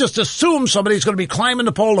rainstorm. You just assume somebody's going to be climbing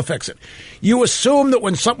the pole to fix it. You assume that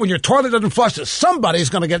when your toilet doesn't flush, that somebody's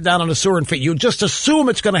going to get down on the sewer and feed. You just assume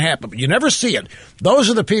it's going to happen, but you never see it. Those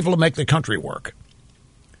are the people who make the country work.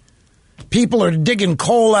 People are digging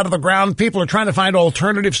coal out of the ground. People are trying to find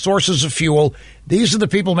alternative sources of fuel. These are the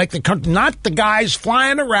people who make the country, not the guys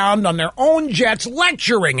flying around on their own jets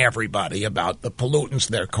lecturing everybody about the pollutants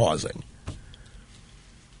they're causing.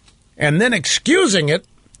 And then excusing it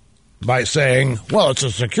by saying, well, it's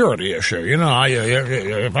a security issue. You know,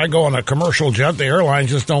 if I go on a commercial jet, the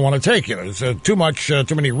airlines just don't want to take it. It's too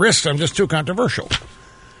many risks. I'm just too controversial.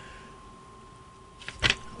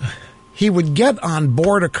 He would get on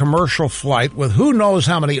board a commercial flight with who knows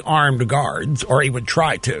how many armed guards, or he would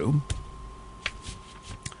try to.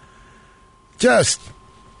 This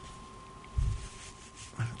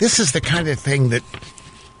is the kind of thing that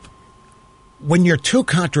when you're too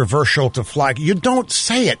controversial to fly, you don't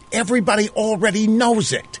say it. Everybody already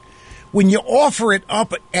knows it. When you offer it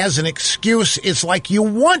up as an excuse, it's like you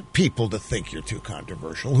want people to think you're too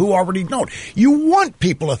controversial who already know it. You want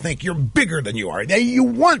people to think you're bigger than you are. You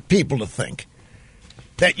want people to think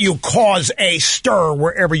that you cause a stir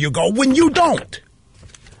wherever you go when you don't.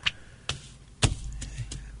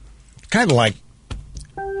 Kind of like,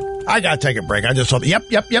 I got to take a break. I just thought, yep,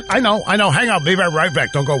 I know. Hang on, be right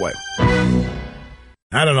back. Don't go away.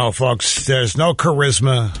 I don't know, folks. There's no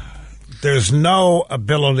charisma. There's no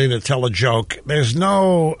ability to tell a joke. There's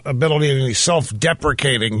no ability to any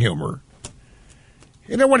self-deprecating humor.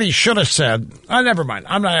 You know what he should have said? Never mind.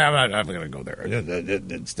 I'm not going to go there.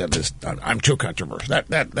 I'm too controversial.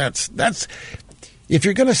 That's. If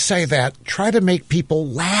you're going to say that, try to make people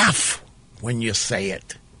laugh when you say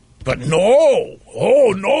it. But no,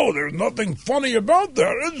 there's nothing funny about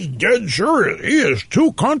that. It's dead sure. He is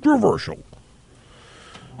too controversial.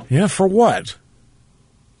 Yeah, for what?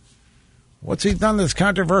 What's he done that's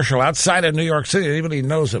controversial outside of New York City that anybody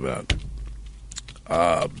knows about?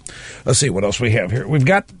 Let's see what else we have here. We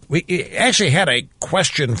actually had a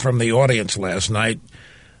question from the audience last night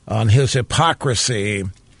on his hypocrisy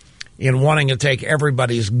in wanting to take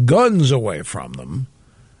everybody's guns away from them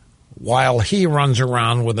while he runs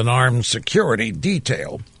around with an armed security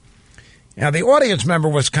detail. Now, the audience member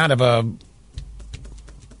was kind of a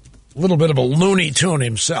little bit of a Looney Tune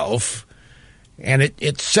himself, and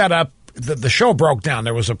it set up. The show broke down.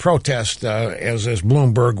 There was a protest as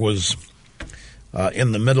Bloomberg was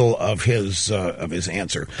in the middle of his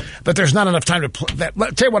answer. But there's not enough time to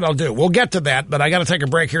tell you what I'll do. We'll get to that, but I got to take a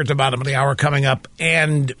break here at the bottom of the hour coming up.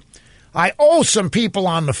 And I owe some people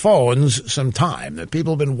on the phones some time. That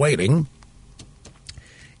people have been waiting.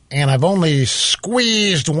 And I've only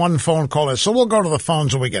squeezed one phone call in. So we'll go to the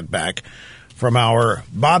phones when we get back from our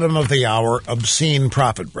bottom of the hour obscene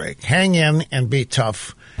profit break. Hang in and be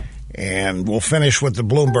tough. And we'll finish with the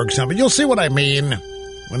Bloomberg summit. You'll see what I mean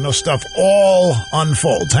when this stuff all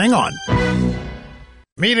unfolds. Hang on.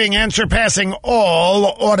 Meeting and surpassing all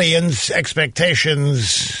audience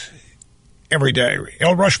expectations every day.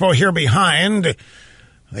 El Rushbo here behind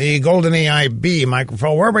the Golden EIB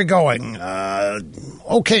microphone. Where are we going?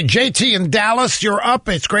 Okay, JT in Dallas, you're up.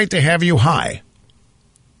 It's great to have you. Hi.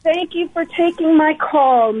 Thank you for taking my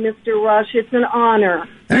call, Mr. Rush. It's an honor.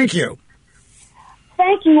 Thank you.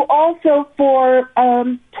 Thank you also for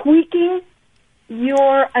tweaking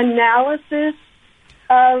your analysis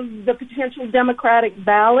of the potential Democratic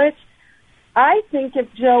ballot. I think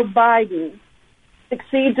if Joe Biden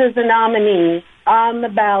succeeds as a nominee on the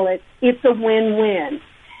ballot, it's a win-win.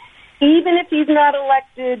 Even if he's not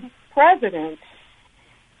elected president,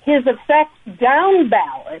 his effect down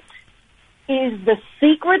ballot is the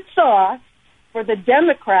secret sauce for the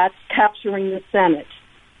Democrats capturing the Senate.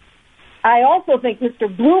 I also think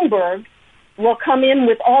Mr. Bloomberg will come in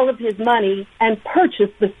with all of his money and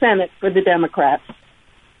purchase the Senate for the Democrats.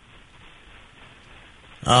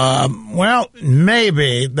 Well,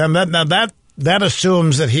 maybe. That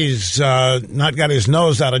assumes that he's not got his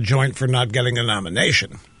nose out of joint for not getting a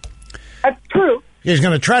nomination. That's true. He's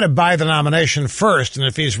going to try to buy the nomination first, and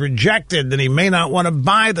if he's rejected, then he may not want to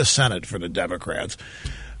buy the Senate for the Democrats.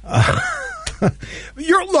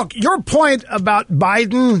 Your point about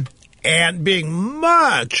Biden and being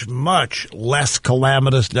much, much less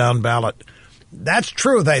calamitous down ballot, that's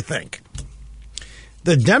true, they think.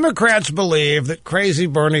 The Democrats believe that crazy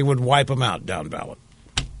Bernie would wipe them out down ballot.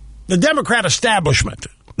 The Democrat establishment.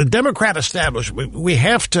 We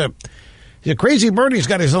have to. Crazy Bernie's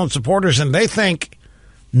got his own supporters, and they think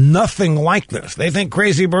nothing like this. They think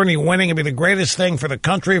crazy Bernie winning would be the greatest thing for the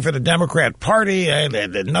country, for the Democrat Party.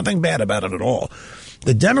 Nothing bad about it at all.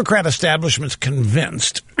 The Democrat establishment's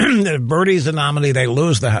convinced that if Bernie's the nominee, they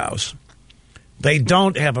lose the House. They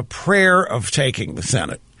don't have a prayer of taking the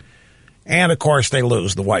Senate. And, of course, they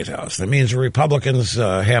lose the White House. That means the Republicans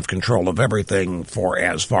have control of everything for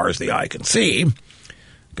as far as the eye can see,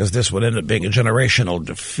 because this would end up being a generational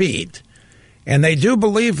defeat. And they do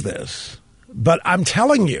believe this. But I'm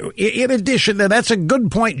telling you, in addition, that's a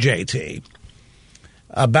good point, JT,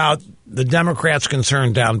 about the Democrats'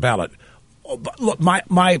 concern down ballot. Look, I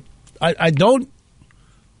don't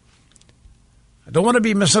want to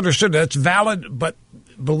be misunderstood. That's valid, but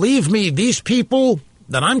believe me, these people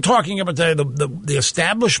that I'm talking about today, the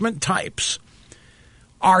establishment types,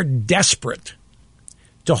 are desperate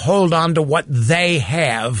to hold on to what they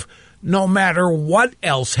have, no matter what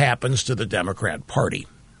else happens to the Democrat Party.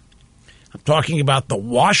 I'm talking about the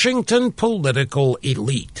Washington political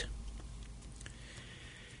elite.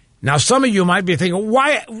 Now, some of you might be thinking,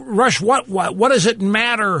 why, Rush, what does it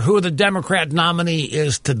matter who the Democrat nominee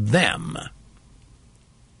is to them?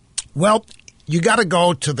 Well, you got to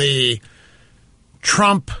go to the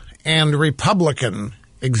Trump and Republican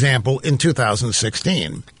example in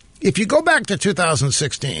 2016. If you go back to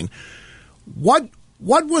 2016, what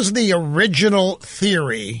was the original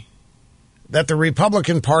theory that the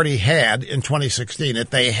Republican Party had in 2016?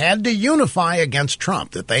 That they had to unify against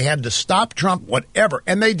Trump, that they had to stop Trump, whatever,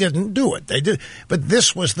 and they didn't do it. But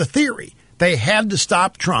this was the theory. They had to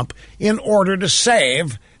stop Trump in order to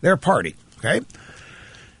save their party, okay?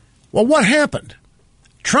 Well, what happened?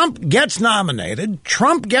 Trump gets nominated,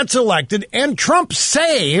 Trump gets elected, and Trump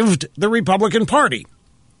saved the Republican Party.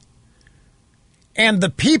 And the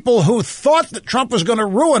people who thought that Trump was going to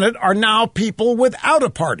ruin it are now people without a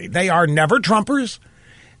party. They are never Trumpers.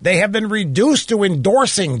 They have been reduced to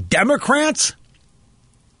endorsing Democrats.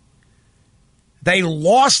 They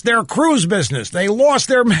lost their cruise business. They lost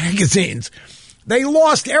their magazines. They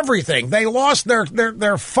lost everything. They lost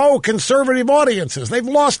their faux conservative audiences. They've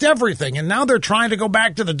lost everything. And now they're trying to go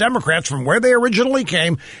back to the Democrats from where they originally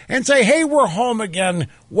came and say, hey, we're home again.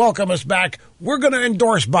 Welcome us back. We're going to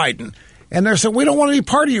endorse Biden. And they're saying, we don't want any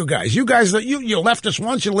part of you guys. You guys, you left us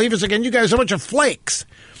once, you leave us again. You guys are a bunch of flakes.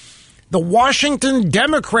 The Washington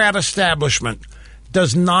Democrat establishment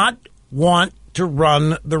does not want to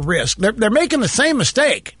run the risk. They're making the same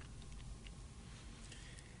mistake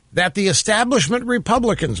that the establishment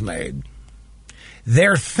Republicans made.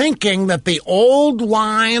 They're thinking that the old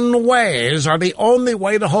line ways are the only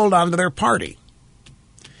way to hold on to their party.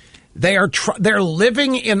 They're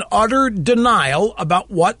living in utter denial about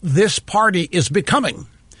what this party is becoming.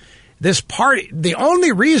 This party, the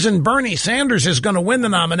only reason Bernie Sanders is going to win the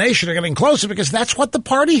nomination or getting closer, because that's what the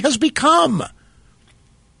party has become.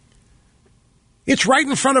 It's right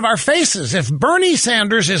in front of our faces. If Bernie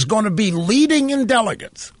Sanders is going to be leading in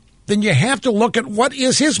delegates, then you have to look at what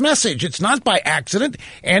is his message. It's not by accident,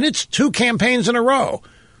 and it's two campaigns in a row.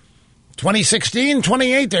 2016,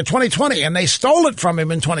 2020, and they stole it from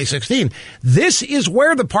him in 2016. This is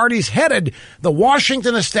where the party's headed. The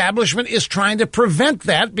Washington establishment is trying to prevent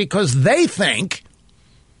that because they think,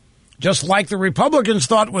 just like the Republicans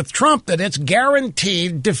thought with Trump, that it's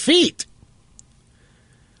guaranteed defeat.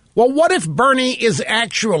 Well, what if Bernie is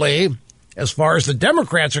actually, as far as the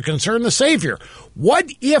Democrats are concerned, the savior?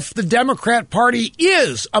 What if the Democrat Party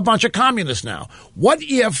is a bunch of communists now? What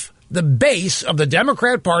if the base of the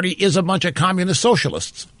Democrat Party is a bunch of communist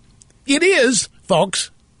socialists? It is,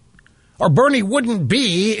 folks. Or Bernie wouldn't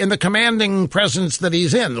be in the commanding presence that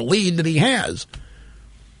he's in, the lead that he has.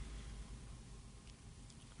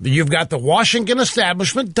 You've got the Washington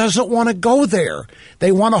establishment doesn't want to go there.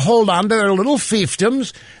 They want to hold on to their little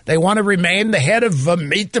fiefdoms. They want to remain the head of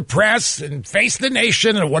Meet the Press and Face the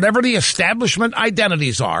Nation and whatever the establishment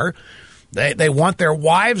identities are. They want their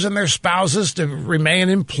wives and their spouses to remain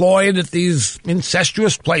employed at these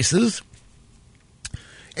incestuous places,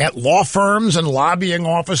 at law firms and lobbying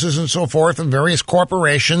offices and so forth, and various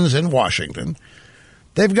corporations in Washington.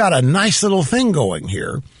 They've got a nice little thing going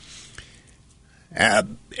here.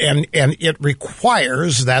 And it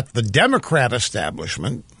requires that the Democrat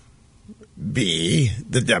establishment be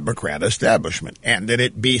the Democrat establishment and that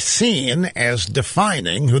it be seen as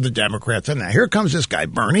defining who the Democrats are. Now, here comes this guy,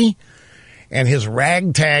 Bernie, and his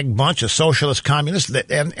ragtag bunch of socialist communists.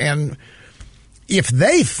 And if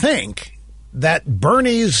they think that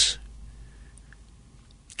Bernie's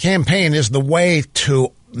campaign is the way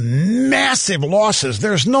to massive losses,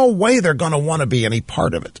 there's no way they're going to want to be any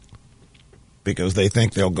part of it because they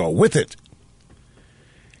think they'll go with it.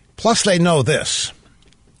 Plus, they know this.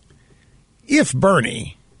 If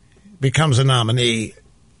Bernie becomes a nominee,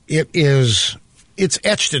 it's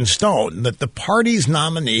etched in stone that the party's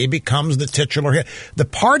nominee becomes the titular head. The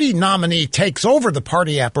party nominee takes over the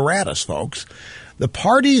party apparatus, folks. The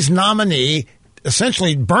party's nominee,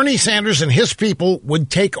 essentially Bernie Sanders and his people,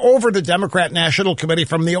 would take over the Democrat National Committee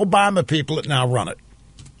from the Obama people that now run it.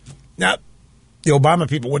 Now, the Obama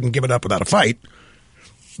people wouldn't give it up without a fight,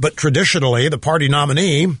 but traditionally the party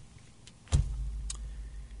nominee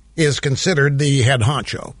is considered the head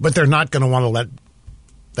honcho. But they're not going to want to let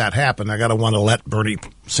that happen. They're going to want to let Bernie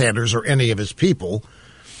Sanders or any of his people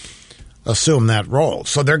assume that role.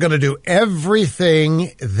 So they're going to do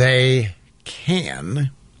everything they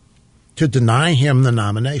can to deny him the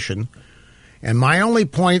nomination. And my only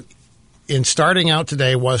point in starting out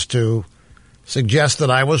today was to suggest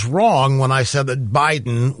that I was wrong when I said that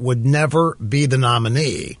Biden would never be the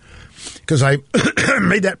nominee, because I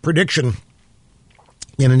made that prediction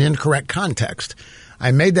in an incorrect context.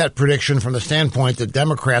 I made that prediction from the standpoint that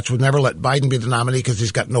Democrats would never let Biden be the nominee because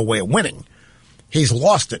he's got no way of winning. He's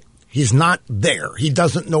lost it. He's not there. He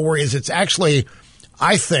doesn't know where he is. It's actually,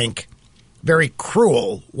 I think, very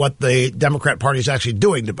cruel what the Democrat Party is actually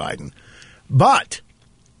doing to Biden. But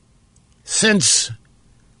since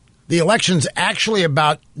the election's actually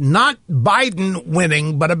about not Biden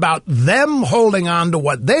winning, but about them holding on to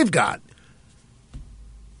what they've got,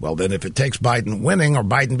 well, then if it takes Biden winning or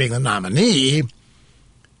Biden being the nominee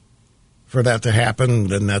for that to happen,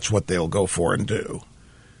 then that's what they'll go for and do.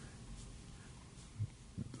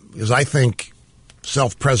 Because I think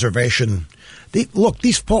self-preservation... Look,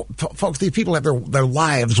 these folks, these people have their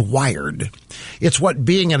lives wired. It's what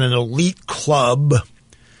being in an elite club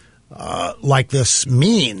like this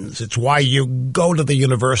means. It's why you go to the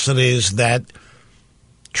universities that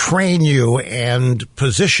train you and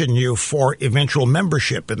position you for eventual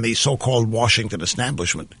membership in the so-called Washington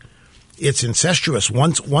establishment. It's incestuous.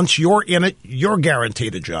 Once you're in it, you're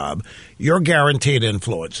guaranteed a job. You're guaranteed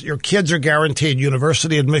influence. Your kids are guaranteed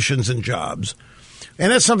university admissions and jobs.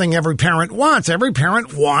 And that's something every parent wants. Every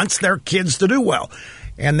parent wants their kids to do well.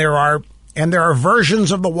 And there are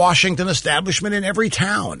versions of the Washington establishment in every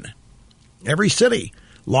town, every city,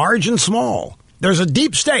 large and small. There's a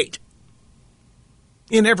deep state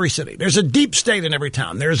in every city. There's a deep state in every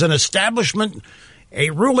town. There's an establishment, a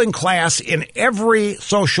ruling class in every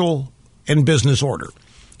social and business order.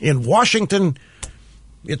 In Washington,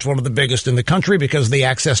 it's one of the biggest in the country because of the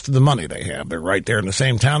access to the money they have. They're right there in the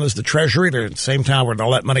same town as the Treasury. They're in the same town where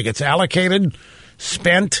all that money gets allocated,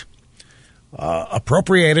 spent,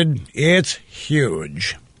 appropriated. It's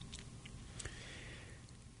huge.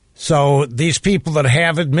 So these people that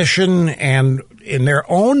have admission and in their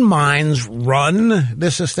own minds run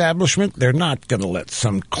this establishment, they're not going to let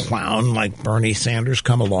some clown like Bernie Sanders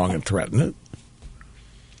come along and threaten it.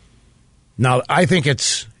 Now, I think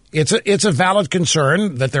it's a valid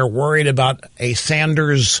concern that they're worried about a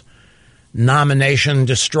Sanders nomination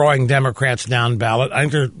destroying Democrats down ballot. I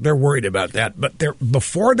think they're worried about that. But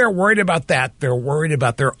before they're worried about that, they're worried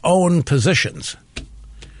about their own positions,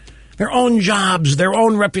 their own jobs, their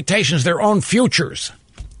own reputations, their own futures.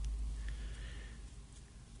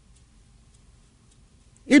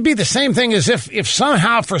 It'd be the same thing as if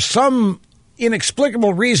somehow for some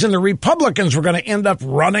inexplicable reason the Republicans were going to end up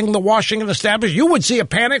running the Washington establishment. You would see a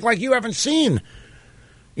panic like you haven't seen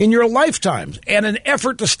in your lifetimes and an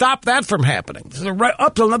effort to stop that from happening. So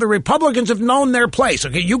up till now, the Republicans have known their place.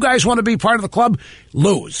 Okay, you guys want to be part of the club?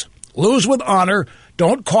 Lose. Lose with honor.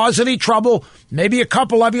 Don't cause any trouble. Maybe a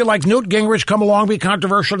couple of you like Newt Gingrich come along, be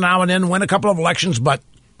controversial now and then, win a couple of elections, but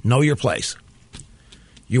know your place.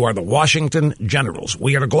 You are the Washington Generals.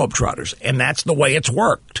 We are the Globetrotters. And that's the way it's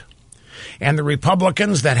worked. And the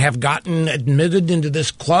Republicans that have gotten admitted into this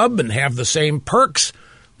club and have the same perks,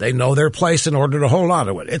 they know their place in order to hold on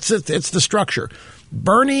to it. It's the structure.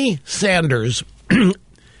 Bernie Sanders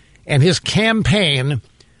and his campaign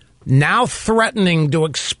now threatening to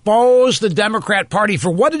expose the Democrat Party for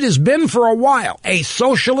what it has been for a while, a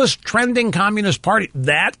socialist, trending communist party.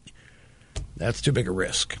 That's too big a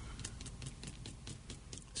risk.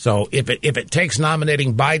 So if it takes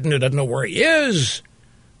nominating Biden who doesn't know where he is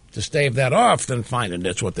to stave that off, then fine, and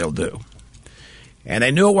that's what they'll do. And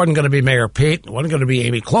they knew it wasn't going to be Mayor Pete. It wasn't going to be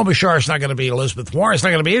Amy Klobuchar. It's not going to be Elizabeth Warren. It's not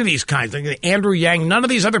going to be any of these kinds. Andrew Yang, none of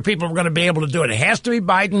these other people are going to be able to do it. It has to be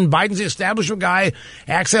Biden. Biden's the establishment guy,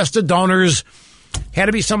 access to donors, Had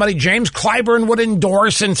to be somebody James Clyburn would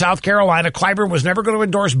endorse in South Carolina. Clyburn was never going to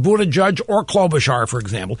endorse Buttigieg or Klobuchar, for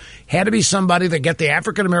example. Had to be somebody that get the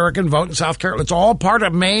African-American vote in South Carolina. It's all part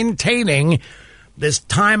of maintaining this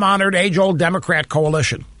time-honored, age-old Democrat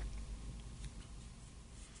coalition.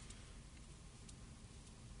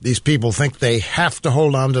 These people think they have to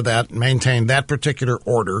hold on to that, maintain that particular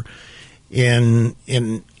order in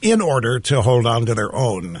order to hold on to their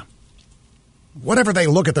own. Whatever they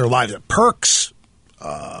look at their lives, perks,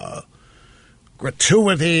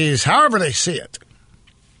 gratuities, however they see it.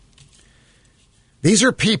 These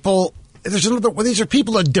are people. These are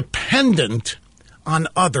people that are dependent on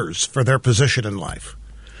others for their position in life.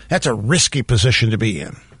 That's a risky position to be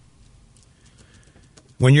in.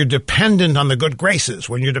 When you're dependent on the good graces,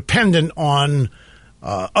 when you're dependent on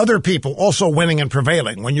other people also winning and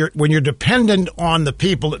prevailing, when you're dependent on the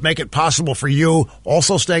people that make it possible for you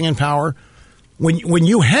also staying in power. When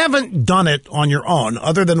you haven't done it on your own,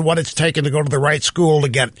 other than what it's taken to go to the right school, to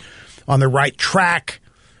get on the right track,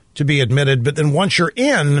 to be admitted, but then once you're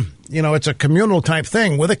in, it's a communal type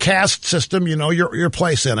thing with a caste system. You know your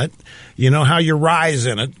place in it. You know how you rise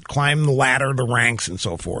in it, climb the ladder, the ranks, and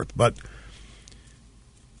so forth. But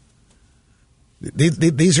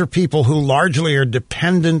these are people who largely are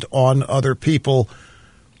dependent on other people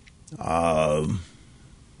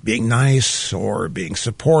being nice or being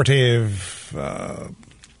supportive,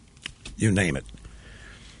 you name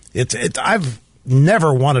it. I've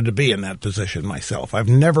never wanted to be in that position myself. I've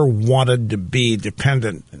never wanted to be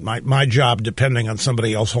dependent, my job depending on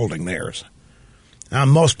somebody else holding theirs. Now,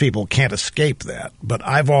 most people can't escape that, but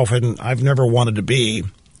I've never wanted to be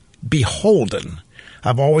beholden.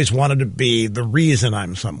 I've always wanted to be the reason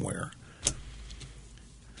I'm somewhere.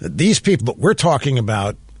 These people that we're talking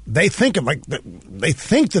about, they think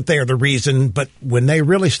that they are the reason, but when they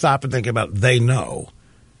really stop and think about it, they know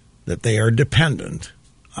that they are dependent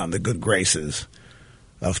on the good graces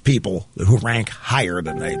of people who rank higher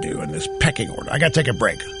than they do in this pecking order. I got to take a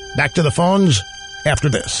break. Back to the phones after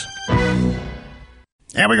this.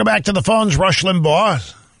 And we go back to the phones. Rush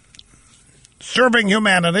Limbaugh, serving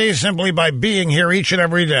humanity simply by being here each and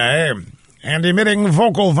every day and emitting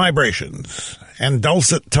vocal vibrations and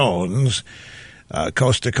dulcet tones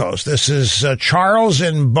coast to coast. This is Charles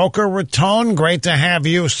in Boca Raton. Great to have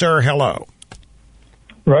you, sir. Hello.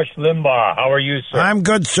 Rush Limbaugh, how are you, sir? I'm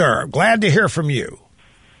good, sir. Glad to hear from you.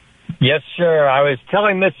 Yes, sir. I was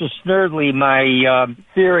telling Mr. Snerdley my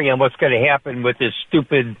theory on what's going to happen with this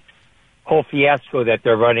stupid whole fiasco that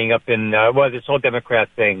they're running up in, this whole Democrat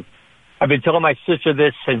thing. I've been telling my sister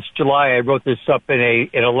this since July. I wrote this up in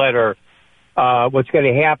a letter. What's going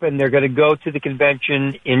to happen, they're going to go to the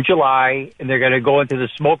convention in July, and they're going to go into the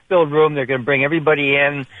smoke-filled room. They're going to bring everybody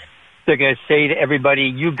in. They're going to say to everybody,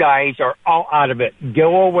 you guys are all out of it.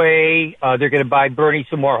 Go away. They're going to buy Bernie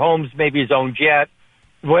some more homes, maybe his own jet.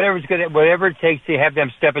 Whatever it takes to have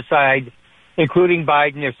them step aside, including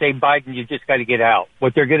Biden. They're saying, Biden, you just got to get out.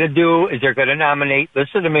 What they're going to do is they're going to nominate,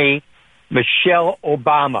 listen to me, Michelle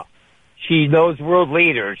Obama. She knows world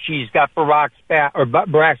leaders. She's got Barack's back, or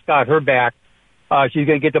Barack's got her back. She's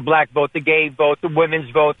going to get the black vote, the gay vote, the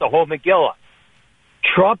women's vote, the whole Megillah.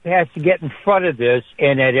 Trump has to get in front of this,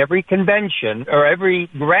 and at every convention or every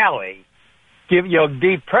rally,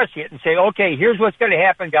 be prescient and say, okay, here's what's going to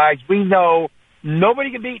happen, guys. We know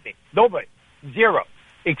nobody can beat me. Nobody. Zero.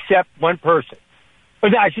 Except one person.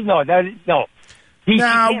 But no.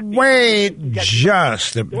 Now, wait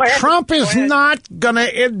just. Trump is not going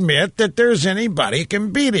to admit that there's anybody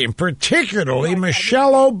can beat him, particularly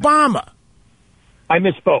Michelle Obama. I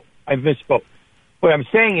misspoke. What I'm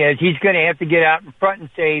saying is he's going to have to get out in front and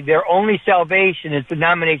say their only salvation is to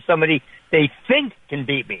nominate somebody they think can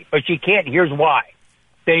beat me, but she can't. Here's why.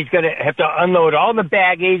 Then he's going to have to unload all the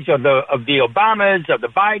baggage of the Obamas, of the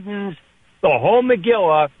Bidens, the whole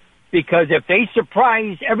Megillah, because if they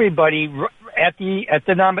surprise everybody at the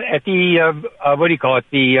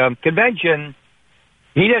convention,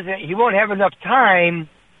 he won't have enough time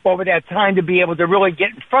over that time to be able to really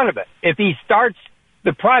get in front of it. If he starts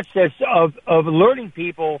the process of alerting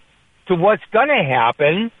people to what's going to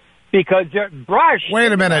happen, because they're brushed.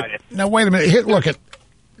 Wait a minute. Now, wait a minute. Here, look,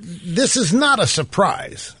 this is not a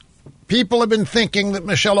surprise. People have been thinking that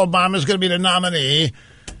Michelle Obama is going to be the nominee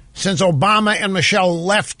since Obama and Michelle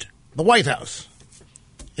left the White House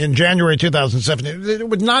in January 2017. It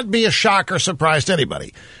would not be a shock or surprise to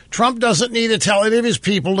anybody. Trump doesn't need to tell any of his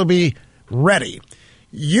people to be ready.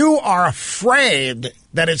 You are afraid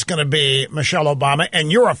that it's going to be Michelle Obama,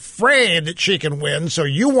 and you're afraid that she can win, so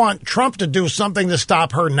you want Trump to do something to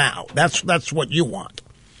stop her now. That's what you want.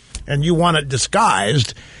 And you want it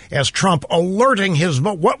disguised as Trump alerting his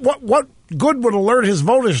vote. What good would alert his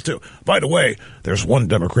voters to. By the way, there's one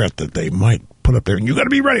Democrat that they might put up there, and you got to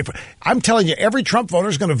be ready for it. I'm telling you, every Trump voter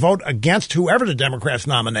is going to vote against whoever the Democrats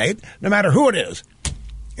nominate, no matter who it is,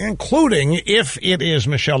 including if it is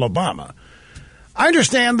Michelle Obama. I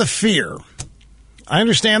understand the fear. I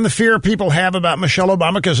understand the fear people have about Michelle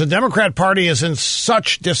Obama because the Democrat Party is in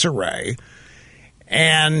such disarray.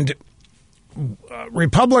 And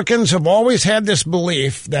Republicans have always had this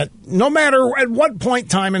belief that no matter at what point in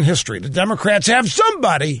time in history, the Democrats have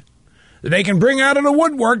somebody that they can bring out of the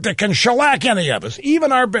woodwork that can shellac any of us,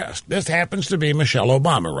 even our best. This happens to be Michelle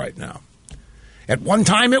Obama right now. At one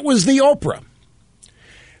time, it was the Oprah.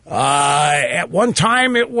 At one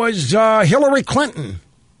time, it was Hillary Clinton.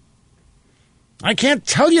 I can't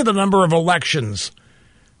tell you the number of elections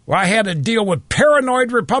where I had to deal with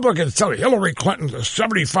paranoid Republicans telling Hillary Clinton's a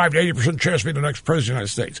 75 to 80% chance to be the next president of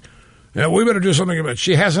the United States. Yeah, we better do something about it.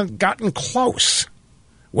 She hasn't gotten close.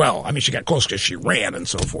 Well, I mean, she got close because she ran and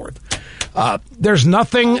so forth. There's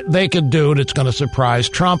nothing they could do that's going to surprise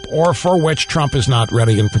Trump or for which Trump is not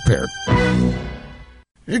ready and prepared.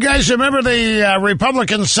 You guys remember the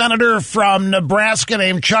Republican senator from Nebraska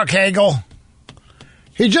named Chuck Hagel?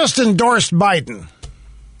 He just endorsed Biden.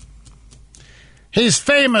 He's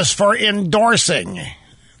famous for endorsing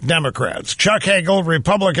Democrats. Chuck Hagel,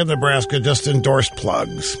 Republican Nebraska, just endorsed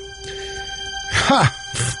plugs. Ha!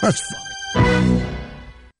 That's funny.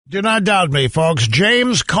 Do not doubt me, folks.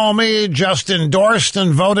 James Comey just endorsed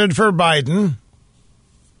and voted for Biden.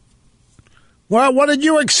 Well, what did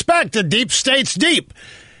you expect? The deep state's deep.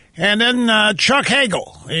 And then Chuck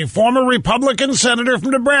Hagel, a former Republican senator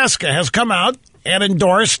from Nebraska, has come out and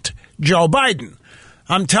endorsed Joe Biden.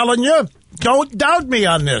 I'm telling you, don't doubt me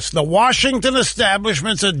on this. The Washington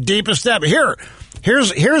establishment's a deep establishment.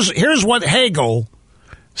 Here's what Hagel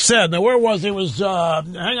said. Now, where was he? It was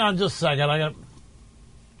hang on just a second.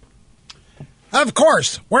 Of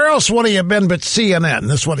course. Where else would he have been but CNN?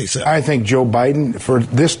 That's what he said. I think Joe Biden, for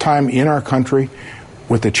this time in our country,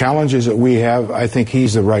 with the challenges that we have, I think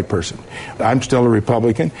he's the right person. I'm still a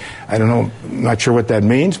Republican. I don't know, I'm not sure what that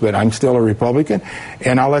means, but I'm still a Republican.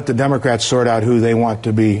 And I'll let the Democrats sort out who they want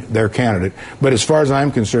to be their candidate. But as far as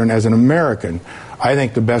I'm concerned, as an American, I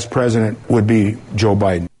think the best president would be Joe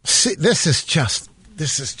Biden. See, this is just,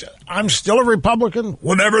 I'm still a Republican,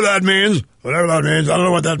 whatever that means. I don't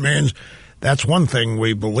know what that means. That's one thing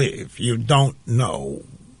we believe. You don't know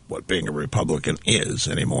what being a Republican is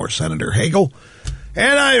anymore, Senator Hagel.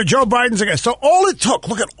 And Joe Biden's a guy. So all it took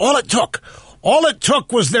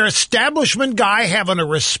was their establishment guy having a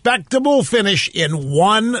respectable finish in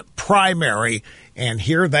one primary, and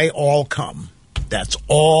here they all come. That's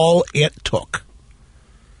all it took.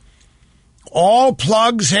 All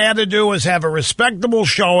Plugs had to do was have a respectable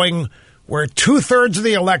showing where 2/3 of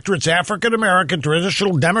the electorate's African-American,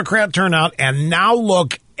 traditional Democrat turnout, and now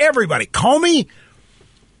look, everybody, Comey,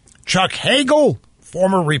 Chuck Hagel,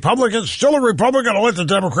 former Republican, still a Republican. I'll let the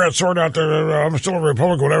Democrats sort out I'm still a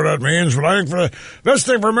Republican, whatever that means, but I think for the best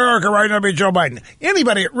thing for America right now be Joe Biden.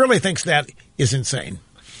 Anybody that really thinks that is insane.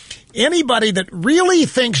 Anybody that really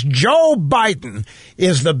thinks Joe Biden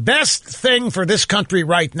is the best thing for this country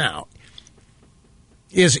right now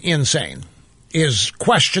is insane, is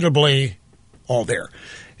questionably all there.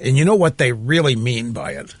 And you know what they really mean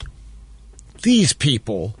by it? These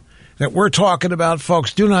people that we're talking about,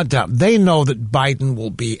 folks, do not doubt. They know that Biden will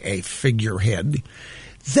be a figurehead.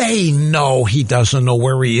 They know he doesn't know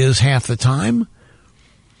where he is half the time.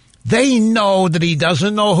 They know that he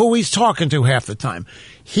doesn't know who he's talking to half the time.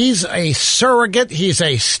 He's a surrogate. He's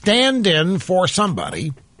a stand-in for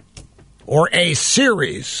somebody or a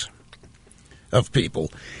series of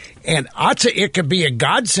people. And I'll tell you, it could be a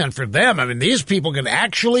godsend for them. I mean, these people could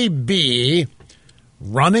actually be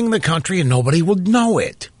running the country and nobody would know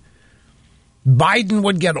it. Biden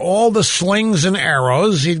would get all the slings and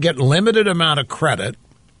arrows. He'd get limited amount of credit.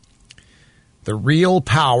 The real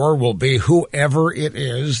power will be whoever it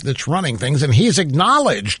is that's running things. And he's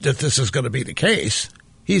acknowledged that this is going to be the case.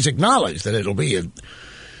 He's acknowledged that it'll be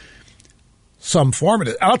some form of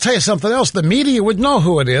it. I'll tell you something else. The media would know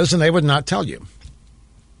who it is, and they would not tell you.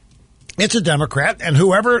 It's a Democrat, and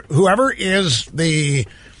whoever is the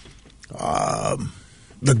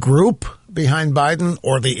group behind Biden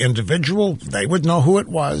or the individual, they would know who it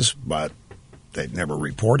was, but they'd never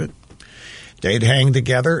report it. They'd hang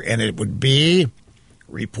together, and it would be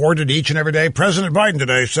reported each and every day. President Biden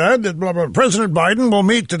today said that blah, blah, President Biden will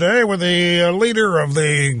meet today with the leader of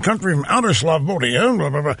the country from outer Slavonia, blah,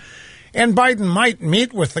 blah, blah. And Biden might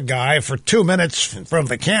meet with the guy for 2 minutes in front of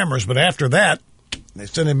the cameras, but after that, they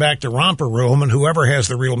send him back to romper room, and whoever has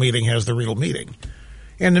the real meeting has the real meeting.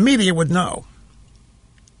 And the media would know.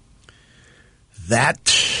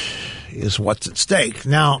 That is what's at stake.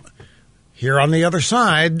 Now, here on the other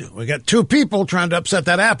side, we got two people trying to upset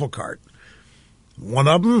that apple cart. One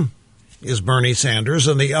of them is Bernie Sanders,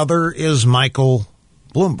 and the other is Michael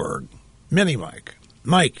Bloomberg,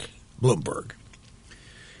 Mike Bloomberg.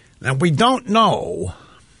 Now, we don't know.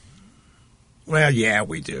 Well, yeah,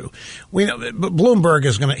 we do. We know, but Bloomberg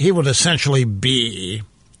is he would essentially be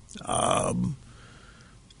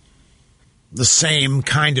the same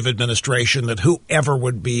kind of administration that whoever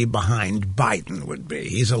would be behind Biden would be.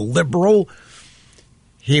 He's a liberal.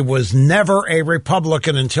 He was never a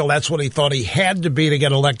Republican until that's what he thought he had to be to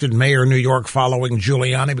get elected mayor of New York following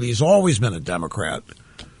Giuliani, but he's always been a Democrat.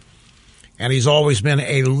 And he's always been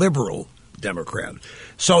a liberal Democrat.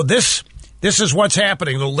 So this is what's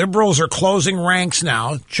happening. The liberals are closing ranks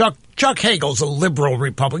now. Chuck Hagel's a liberal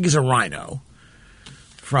Republican. He's a rhino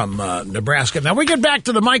from Nebraska. Now we get back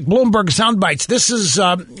to the Mike Bloomberg soundbites. This is,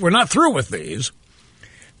 we're not through with these.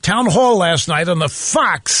 Town hall last night on the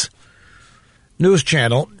Fox News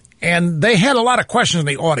Channel, and they had a lot of questions in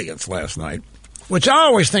the audience last night, which I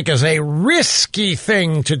always think is a risky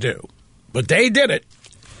thing to do. But they did it.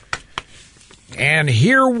 And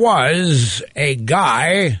here was a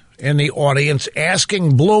guy in the audience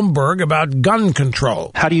asking Bloomberg about gun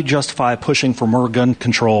control. How do you justify pushing for more gun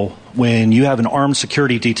control when you have an armed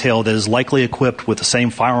security detail that is likely equipped with the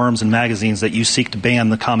same firearms and magazines that you seek to ban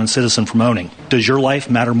the common citizen from owning? Does your life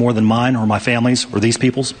matter more than mine or my family's or these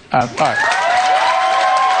people's? All right.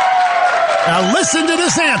 Now listen to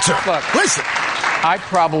this answer. Look, listen. I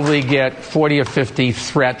probably get 40 or 50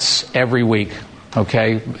 threats every week,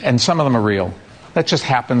 okay? And some of them are real. That just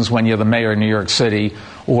happens when you're the mayor of New York City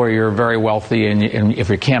or you're very wealthy, and if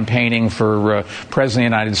you're campaigning for president of the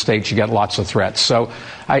United States, you get lots of threats. So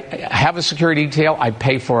I have a security detail. I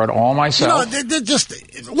pay for it all myself. You know,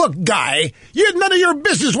 just look, guy, you none of your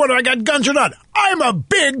business whether I got guns or not. I'm a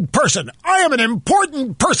big person. I am an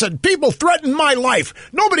important person. People threaten my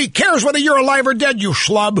life. Nobody cares whether you're alive or dead, you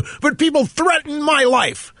schlub, but people threaten my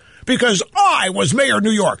life. Because I was mayor of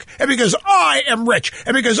New York, and because I am rich,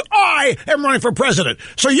 and because I am running for president.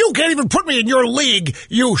 So you can't even put me in your league,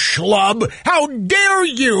 you schlub. How dare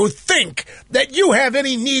you think that you have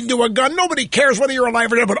any need to a gun? Nobody cares whether you're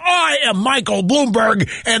alive or dead, but I am Michael Bloomberg,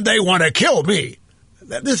 and they want to kill me.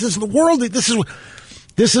 This is the world.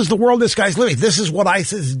 This is the world this guy's living. This is what I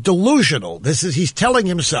say is delusional. He's telling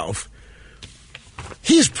himself.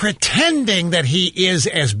 He's pretending that he is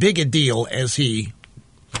as big a deal as he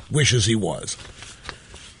wishes he was.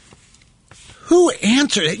 Who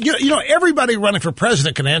answered it? You know, everybody running for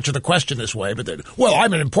president can answer the question this way, but well,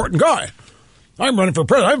 I'm an important guy. I'm running for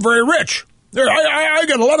president. I'm very rich. I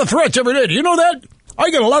get a lot of threats every day. Do you know that? I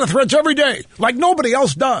get a lot of threats every day, like nobody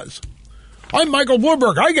else does. I'm Michael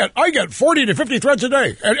Bloomberg. I get 40 to 50 threats a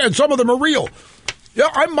day, and some of them are real. Yeah,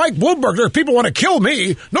 I'm Mike Bloomberg. There's people want to kill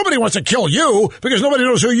me. Nobody wants to kill you because nobody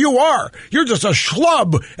knows who you are. You're just a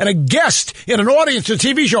schlub and a guest in an audience at a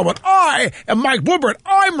TV show. But I am Mike Bloomberg.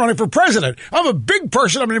 I'm running for president. I'm a big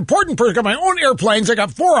person. I'm an important person. I got my own airplanes. I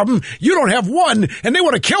got 4 of them. You don't have one, and they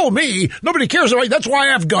want to kill me. Nobody cares about me. That's why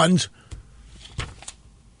I have guns.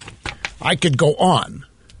 I could go on.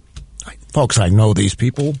 Folks, I know these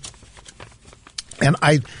people. And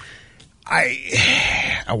I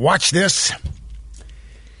watch this.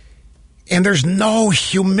 And there's no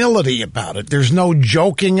humility about it. There's no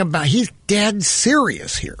joking about it. He's dead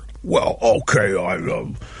serious here. Well, okay,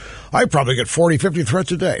 I probably get 40, 50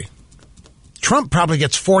 threats a day. Trump probably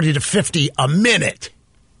gets 40 to 50 a minute.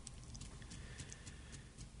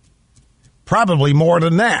 Probably more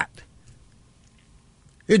than that.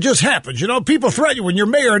 It just happens. You know, people threaten you when you're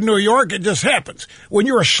mayor of New York. It just happens. When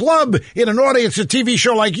you're a schlub in an audience at a TV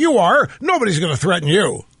show like you are, nobody's going to threaten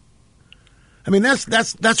you. I mean,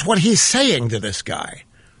 that's what he's saying to this guy.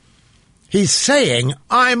 He's saying,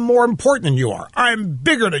 I'm more important than you are. I'm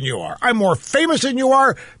bigger than you are. I'm more famous than you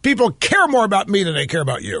are. People care more about me than they care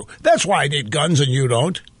about you. That's why I need guns and you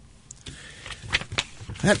don't.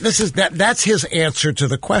 That's his answer to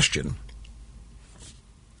the question.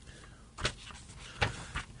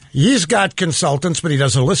 He's got consultants, but he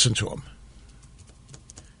doesn't listen to them.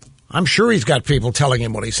 I'm sure he's got people telling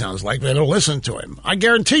him what he sounds like, but they don't listen to him. I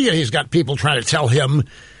guarantee you he's got people trying to tell him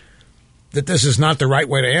that this is not the right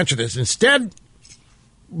way to answer this. Instead,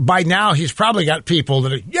 by now, he's probably got people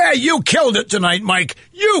that are, yeah, you killed it tonight, Mike.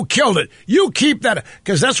 You killed it. You keep that.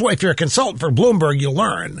 Because that's why if you're a consultant for Bloomberg, you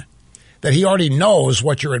learn that he already knows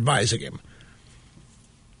what you're advising him.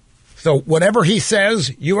 So whatever he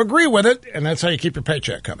says, you agree with it, and that's how you keep your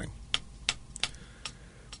paycheck coming.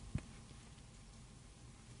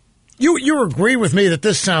 You agree with me that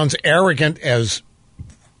this sounds arrogant as...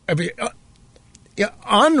 I mean,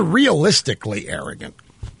 unrealistically arrogant.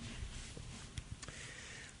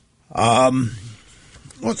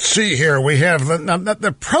 Let's see here. We have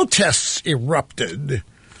the protests erupted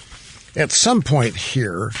at some point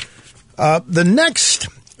here. The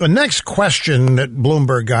next question that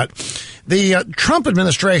Bloomberg got, the Trump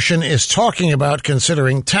administration is talking about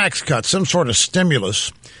considering tax cuts, some sort of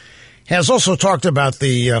stimulus, has also talked about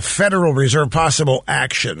the Federal Reserve possible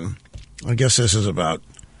action. I guess this is about,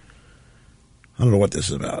 I don't know what this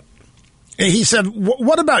is about. He said,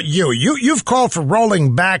 what about you? You've called for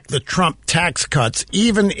rolling back the Trump tax cuts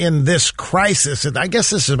even in this crisis. And I guess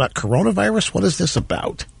this is about coronavirus. What is this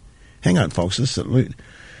about? Hang on, folks. Yeah,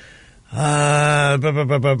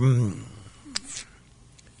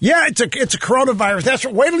 it's a coronavirus. That's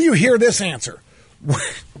right. Wait till you hear this answer.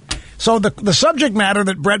 So the subject matter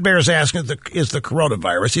that Brett Baer is asking is the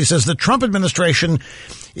coronavirus. He says the Trump administration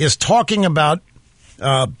is talking about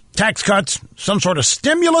tax cuts, some sort of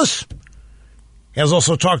stimulus. Has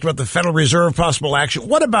also talked about the Federal Reserve possible action.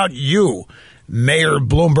 What about you, Mayor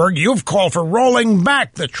Bloomberg? You've called for rolling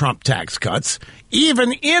back the Trump tax cuts,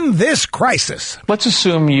 even in this crisis. Let's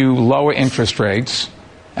assume you lower interest rates,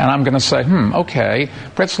 and I'm going to say, okay,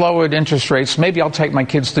 Brett's lowered interest rates. Maybe I'll take my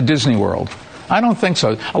kids to Disney World. I don't think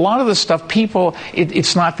so. A lot of the stuff, people,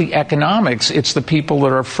 it's not the economics. It's the people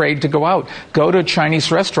that are afraid to go out. Go to Chinese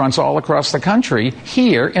restaurants all across the country,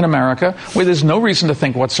 here in America, where there's no reason to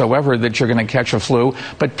think whatsoever that you're going to catch a flu,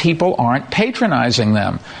 but people aren't patronizing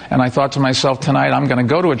them. And I thought to myself, tonight I'm going to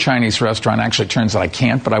go to a Chinese restaurant. Actually, it turns out I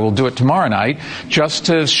can't, but I will do it tomorrow night, just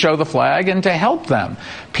to show the flag and to help them.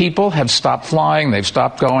 People have stopped flying. They've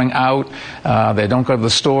stopped going out. They don't go to the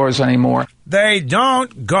stores anymore. They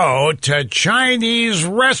don't go to Chinese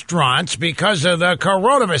restaurants because of the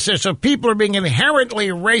coronavirus. So people are being inherently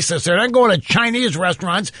racist. They're not going to Chinese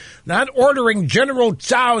restaurants, not ordering General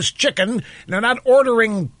Tso's chicken. They're not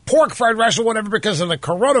ordering pork fried rice or whatever because of the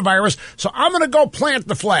coronavirus. So I'm going to go plant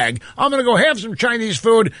the flag. I'm going to go have some Chinese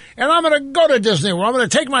food, and I'm going to go to Disney World. I'm going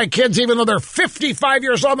to take my kids, even though they're 55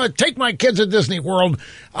 years old, I'm going to take my kids to Disney World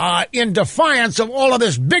in defiance of all of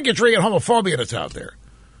this bigotry and homophobia that's out there.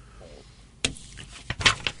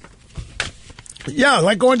 Yeah,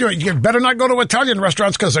 like going to, you better not go to Italian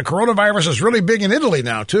restaurants because the coronavirus is really big in Italy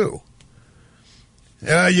now, too.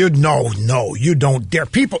 No, you don't dare.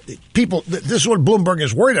 People, this is what Bloomberg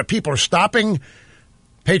is worried about. People are stopping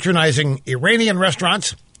patronizing Iranian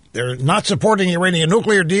restaurants. They're not supporting the Iranian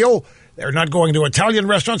nuclear deal. They're not going to Italian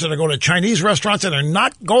restaurants, and they're going to Chinese restaurants, and they're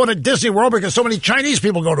not going to Disney World because so many Chinese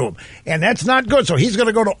people go to them. And that's not good. So he's going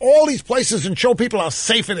to go to all these places and show people how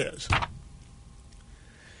safe it is.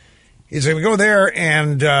 He's going to go there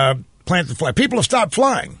and plant the flag. People have stopped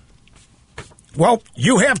flying. Well,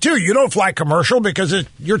 you have too. You don't fly commercial because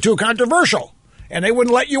you're too controversial. And they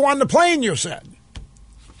wouldn't let you on the plane, you said.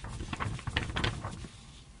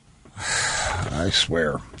 I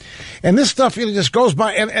swear. And this stuff just goes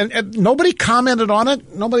by, and nobody commented on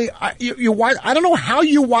it. Nobody. I don't know how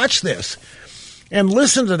you watch this and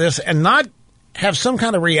listen to this and not have some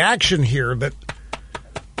kind of reaction here that.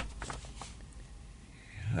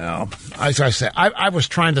 Well, as I said, I was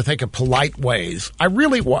trying to think of polite ways. I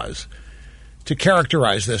really was to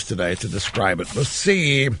characterize this today, to describe it. Let's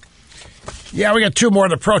see. Yeah, we got two more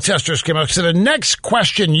of the protesters came up. So the next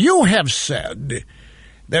question, you have said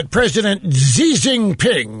that President Xi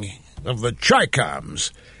Jinping of the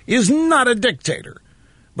Chi-Coms is not a dictator.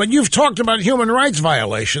 But you've talked about human rights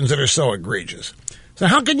violations that are so egregious. So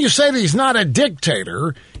how can you say that he's not a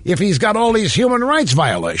dictator if he's got all these human rights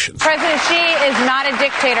violations? President Xi is not a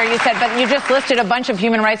dictator, you said, but you just listed a bunch of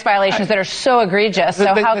human rights violations that are so egregious. So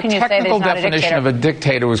how can you say that he's not a dictator? The technical definition of a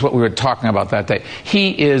dictator was what we were talking about that day.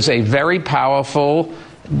 He is a very powerful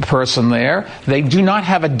person there. They do not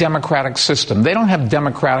have a democratic system. They don't have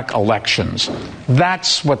democratic elections.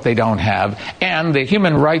 That's what they don't have. And the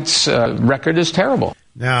human rights record is terrible.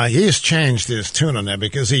 Now, he's changed his tune on that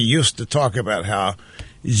because he used to talk about how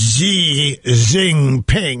Xi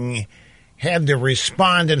Jinping had to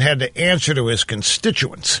respond and had to answer to his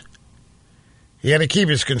constituents. He had to keep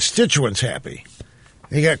his constituents happy.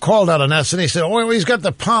 He got called out on that, and he said, oh, he's got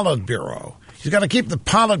the Politburo. He's got to keep the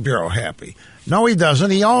Politburo happy. No, he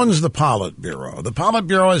doesn't. He owns the Politburo. The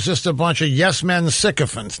Politburo is just a bunch of yes-men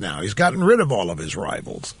sycophants now. He's gotten rid of all of his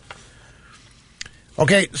rivals.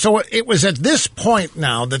 Okay, so it was at this point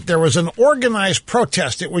now that there was an organized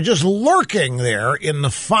protest. It was just lurking there in the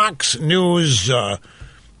Fox News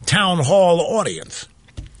town hall audience.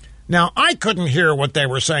 Now, I couldn't hear what they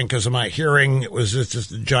were saying because of my hearing. It was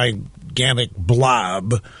just a gigantic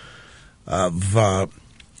blob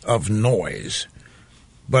of noise.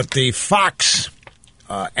 But the Fox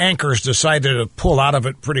anchors decided to pull out of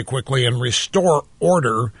it pretty quickly and restore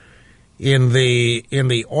order in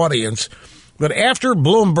the audience. But after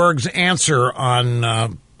Bloomberg's answer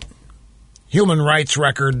on human rights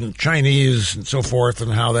record and Chinese and so forth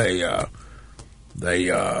and how they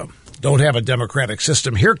don't have a democratic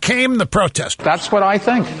system, here came the protest. That's what I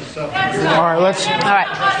think. All right,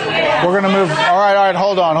 we're going to move. All right,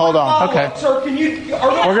 hold on. Okay. Sir,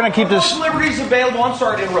 we're going to keep this. Are those liberties available? I'm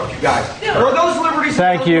sorry to interrupt you guys. Are those liberties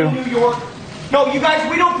available in New York? No, you guys,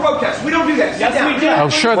 we don't protest. We don't do that. Yes, we do. Oh,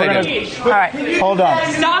 sure they do. All right. Hold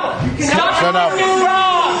on. Stop. Shut up. All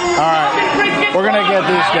right. We're going to get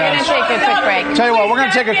these guys. We're going to take a quick break. Tell you what, we're going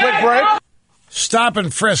to take a quick break. Stop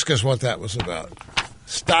and frisk is what that was about.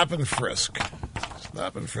 Stop and frisk.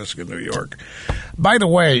 Stop and frisk in New York. By the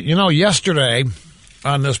way, yesterday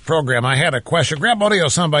on this program, I had a question. Grab audio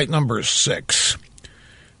soundbite number 6.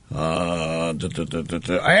 I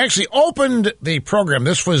actually opened the program.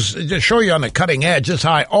 This was to show you on the cutting edge. This is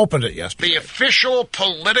how I opened it yesterday. The official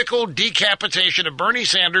political decapitation of Bernie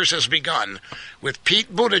Sanders has begun, with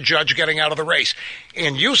Pete Buttigieg getting out of the race.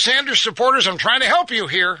 And you Sanders supporters, I'm trying to help you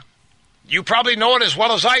here. You probably know it as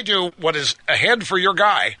well as I do what is ahead for your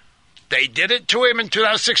guy. They did it to him in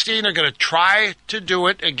 2016. They're going to try to do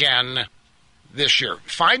it again this year.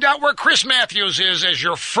 Find out where Chris Matthews is as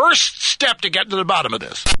your first step to get to the bottom of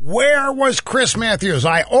this. Where was Chris Matthews?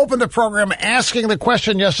 I opened the program asking the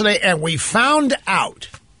question yesterday, and we found out.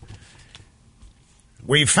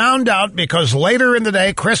 We found out because later in the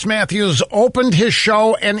day, Chris Matthews opened his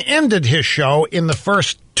show and ended his show in the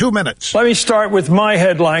first 2 minutes. Let me start with my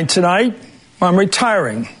headline tonight. I'm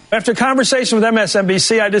retiring. After conversation with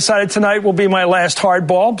MSNBC, I decided tonight will be my last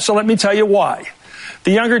hardball, so let me tell you why.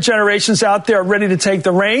 The younger generations out there are ready to take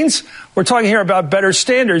the reins. We're talking here about better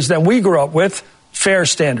standards than we grew up with, fair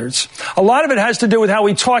standards. A lot of it has to do with how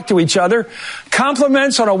we talk to each other.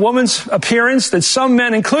 Compliments on a woman's appearance that some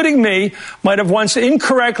men, including me, might have once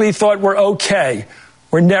incorrectly thought were okay.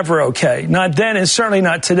 We're never okay. Not then and certainly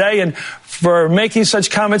not today. And for making such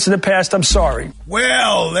comments in the past, I'm sorry.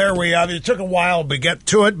 Well, there we are. It took a while to get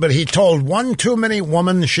to it, but he told one too many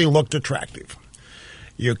women she looked attractive.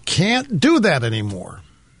 You can't do that anymore.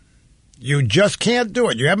 You just can't do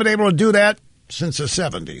it. You haven't been able to do that since the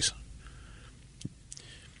 70s.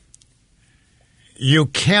 You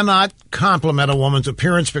cannot compliment a woman's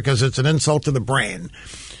appearance because it's an insult to the brain.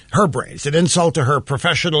 Her brain. It's an insult to her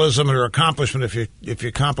professionalism and her accomplishment if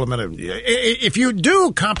you compliment her. If you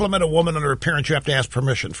do compliment a woman on her appearance, you have to ask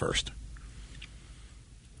permission first.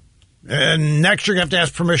 And next you're going to have to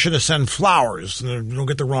ask permission to send flowers. Don't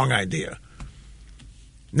get the wrong idea.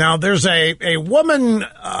 Now, there's a woman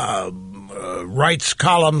writes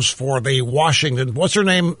columns for the Washington. What's her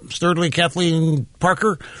name? Sturdily, Kathleen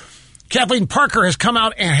Parker. Kathleen Parker has come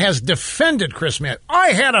out and has defended Chris Matthews. I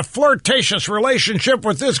had a flirtatious relationship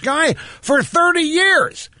with this guy for 30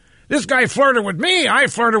 years. This guy flirted with me. I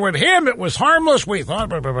flirted with him. It was harmless. We thought,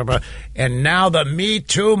 blah, blah, blah, blah. And now the Me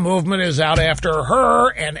Too movement is out after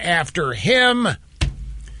her and after him.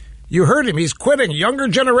 You heard him. He's quitting. Younger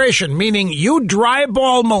generation, meaning you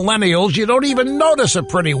dry-ball millennials, you don't even notice a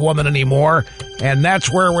pretty woman anymore. And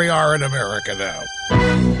that's where we are in America now.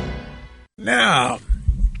 Now,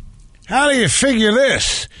 how do you figure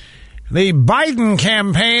this? The Biden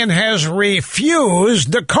campaign has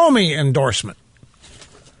refused the Comey endorsement.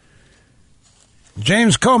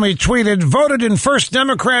 James Comey tweeted, voted in first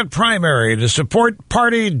Democrat primary to support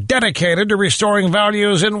party dedicated to restoring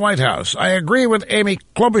values in White House. I agree with Amy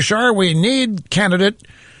Klobuchar. We need candidate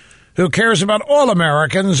who cares about all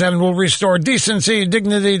Americans and will restore decency and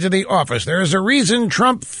dignity to the office. There is a reason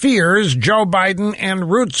Trump fears Joe Biden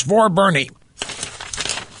and roots for Bernie.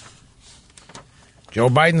 Joe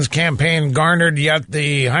Biden's campaign garnered yet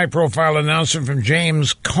the high-profile announcement from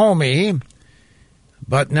James Comey,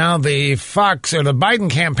 but now the Biden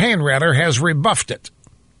campaign, has rebuffed it.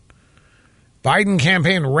 Biden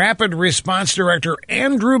campaign rapid response director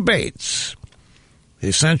Andrew Bates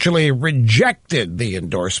essentially rejected the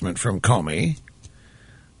endorsement from Comey,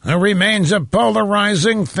 who remains a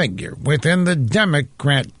polarizing figure within the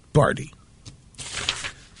Democrat Party.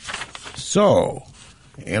 So,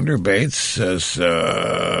 Andrew Bates says,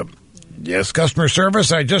 yes, customer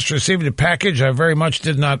service, I just received a package I very much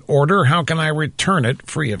did not order. How can I return it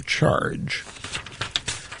free of charge?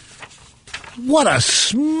 What a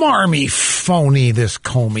smarmy phony this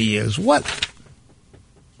Comey is. What?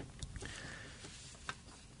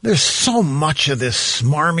 There's so much of this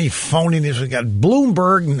smarmy phoniness. We got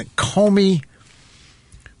Bloomberg and Comey.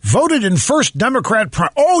 Voted in first Democrat prime.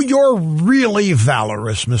 Oh, you're really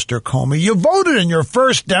valorous, Mr. Comey. You voted in your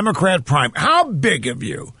first Democrat prime. How big of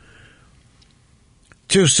you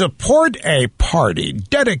to support a party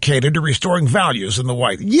dedicated to restoring values in the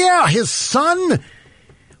White House. Yeah, his son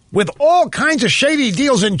with all kinds of shady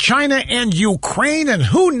deals in China and Ukraine, and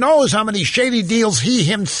who knows how many shady deals he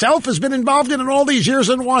himself has been involved in all these years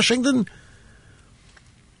in Washington.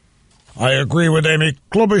 I agree with Amy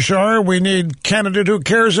Klobuchar. We need a candidate who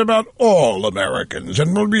cares about all Americans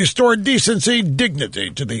and will restore decency, dignity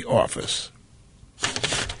to the office.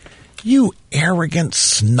 You arrogant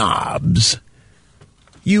snobs.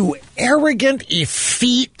 You arrogant,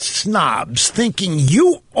 effete snobs thinking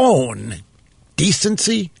you own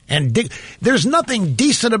decency and there's nothing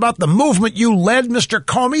decent about the movement you led, Mr.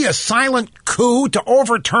 Comey, a silent coup to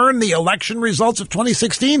overturn the election results of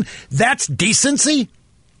 2016. That's decency?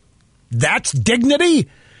 That's dignity?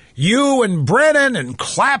 You and Brennan and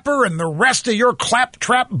Clapper and the rest of your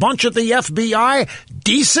claptrap bunch at the FBI?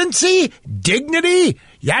 Decency? Dignity?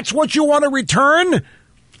 That's what you want to return?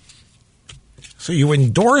 So you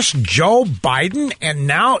endorse Joe Biden and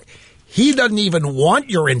now he doesn't even want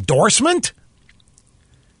your endorsement?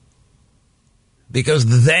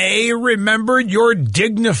 Because they remembered your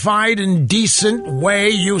dignified and decent way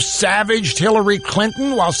you savaged Hillary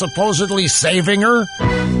Clinton while supposedly saving her?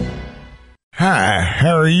 Hi,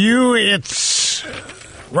 how are you? It's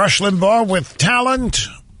Rush Limbaugh with talent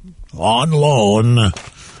on loan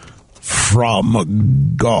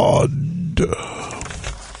from God.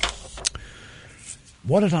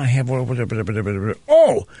 What did I have?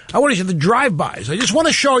 Oh, I want to show the drive-bys. I just want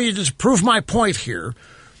to show you, just prove my point here.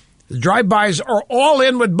 The drive-bys are all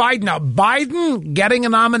in with Biden. Now, Biden getting a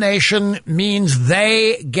nomination means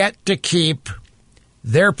they get to keep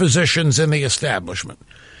their positions in the establishment.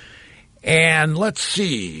 And let's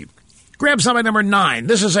see. Grab somebody number 9.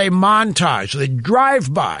 This is a montage. The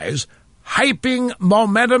drive-bys hyping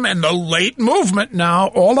momentum and the late movement now,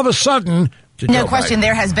 all of a sudden, to no Joe question, Biden.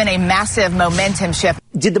 there has been a massive momentum shift.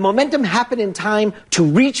 Did the momentum happen in time to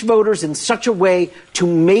reach voters in such a way to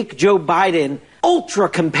make Joe Biden ultra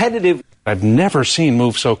competitive? I've never seen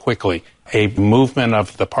move so quickly. A movement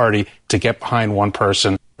of the party to get behind one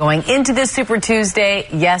person. Going into this Super Tuesday,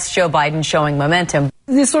 yes, Joe Biden showing momentum.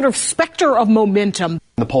 This sort of specter of momentum.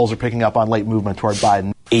 The polls are picking up on late movement toward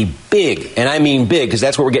Biden. A big, and I mean big, because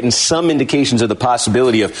that's what we're getting some indications of the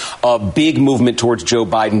possibility of a big movement towards Joe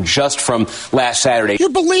Biden just from last Saturday. You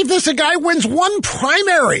believe this? A guy wins one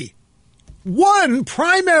primary. One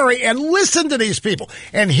primary, and listen to these people.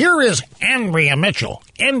 And here is Andrea Mitchell,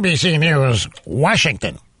 NBC News,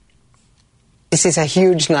 Washington. This is a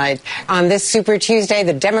huge night. On this Super Tuesday,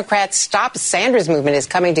 the Democrats' Stop Sanders movement is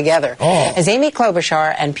coming together. As Amy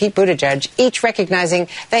Klobuchar and Pete Buttigieg, each recognizing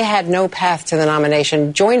they had no path to the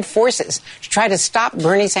nomination, joined forces to try to stop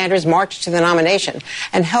Bernie Sanders' march to the nomination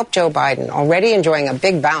and help Joe Biden, already enjoying a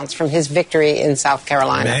big bounce from his victory in South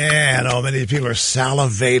Carolina. Man, oh, many people are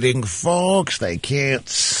salivating, folks. They can't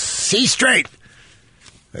see straight.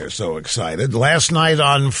 They're so excited. Last night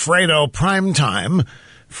on Fredo Primetime,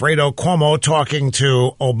 Fredo Cuomo talking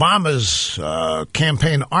to Obama's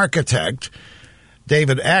campaign architect,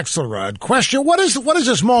 David Axelrod. Question, what does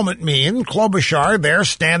this moment mean? Klobuchar there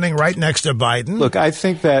standing right next to Biden. Look, I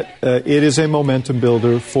think that it is a momentum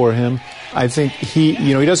builder for him. I think he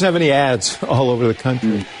doesn't have any ads all over the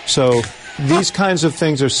country. So these kinds of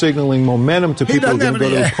things are signaling momentum to people who are going to go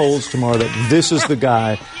to the polls tomorrow that this is the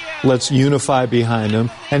guy. Let's unify behind him.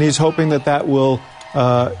 And he's hoping that will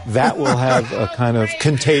have a kind of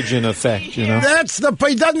contagion effect, you know?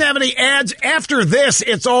 He doesn't have any ads. After this,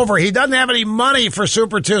 it's over. He doesn't have any money for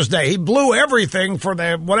Super Tuesday. He blew everything for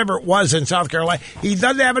whatever it was in South Carolina. He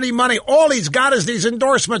doesn't have any money. All he's got is these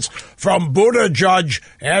endorsements from Buttigieg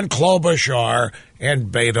and Klobuchar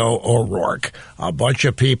and Beto O'Rourke. A bunch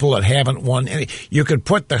of people that haven't won any. You could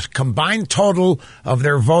put the combined total of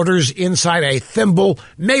their voters inside a thimble,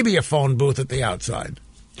 maybe a phone booth at the outside.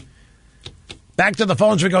 Back to the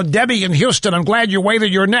phones we go. Debbie in Houston, I'm glad you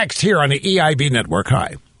waited. You're next here on the EIB Network.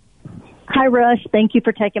 Hi. Hi, Rush. Thank you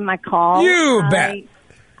for taking my call. You bet.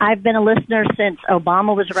 I've been a listener since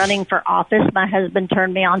Obama was running for office. My husband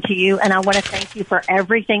turned me on to you, and I want to thank you for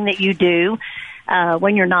everything that you do.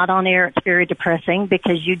 When you're not on air, it's very depressing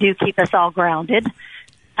because you do keep us all grounded.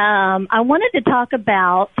 I wanted to talk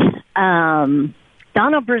about Donna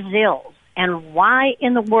Brazile. And why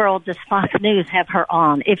in the world does Fox News have her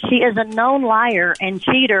on? If she is a known liar and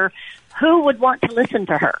cheater, who would want to listen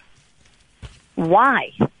to her?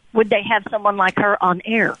 Why would they have someone like her on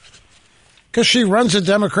air? Because she runs the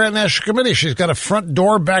Democrat National Committee. She's got a front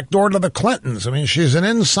door, back door to the Clintons. I mean, she's an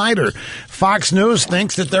insider. Fox News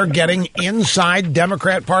thinks that they're getting inside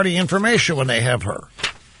Democrat Party information when they have her.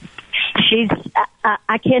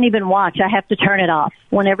 I can't even watch. I have to turn it off.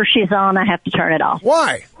 Whenever she's on, I have to turn it off.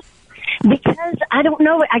 Why? Because I don't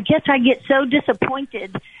know. I guess I get so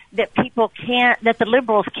disappointed that that the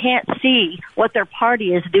liberals can't see what their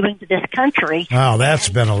party is doing to this country. Oh, that's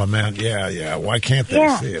been a lament. Yeah. Why can't they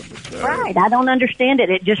see it? Right. I don't understand it.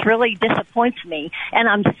 It just really disappoints me. And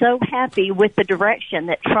I'm so happy with the direction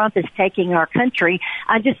that Trump is taking our country.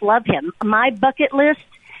 I just love him. My bucket list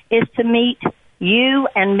is to meet you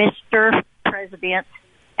and Mr. President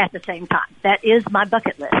at the same time. That is my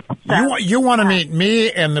bucket list. So, you want to meet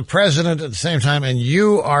me and the president at the same time, and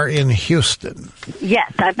you are in Houston.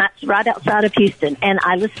 Yes, I'm right outside of Houston, and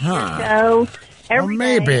I listen to your show every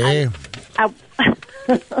day.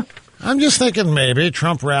 I'm just thinking maybe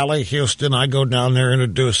Trump rally, Houston, I go down there and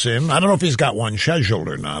introduce him. I don't know if he's got one scheduled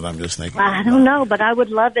or not. I'm just thinking. I don't know, but I would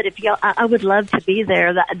love it if I would love to be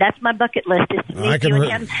there. That's my bucket list is to meet you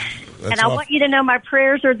again. And I want you to know my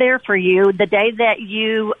prayers are there for you. The day that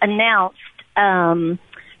you announced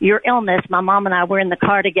your illness, my mom and I were in the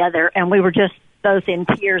car together, and we were just both in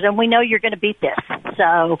tears. And we know you're going to beat this.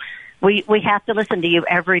 So we have to listen to you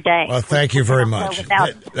every day. Well, thank you very much.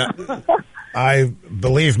 I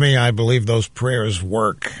believe those prayers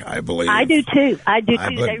work. I do too.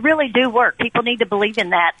 They really do work. People need to believe in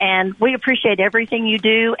that, and we appreciate everything you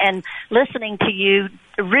do, and listening to you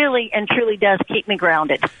really and truly does keep me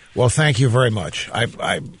grounded. Well, thank you very much.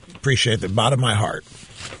 I appreciate the bottom of my heart.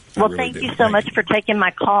 Well, thank you so much for taking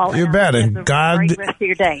my call. You bet, and great rest of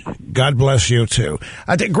your day. God bless you too.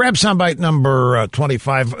 Grab soundbite number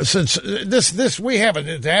 25. Since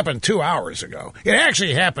it happened 2 hours ago. It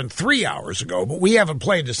actually happened 3 hours ago, but we haven't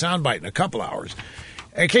played the soundbite in a couple hours.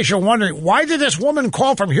 In case you're wondering, why did this woman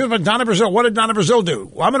call from Houston, Donna Brazile? What did Donna Brazile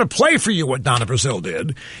do? Well, I'm going to play for you what Donna Brazile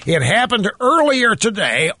did. It happened earlier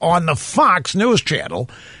today on the Fox News Channel.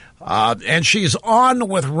 And she's on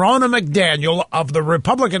with Ronna McDaniel of the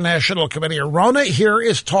Republican National Committee. Ronna here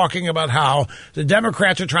is talking about how the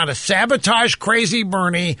Democrats are trying to sabotage crazy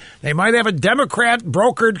Bernie. They might have a Democrat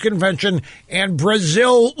brokered convention, and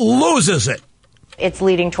Brazile loses it. It's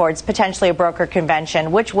leading towards potentially a broker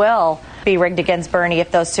convention, which will be rigged against Bernie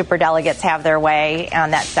if those superdelegates have their way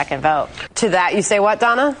on that second vote. To that, you say what,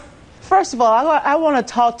 Donna? First of all, I want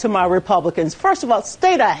to talk to my Republicans. First of all,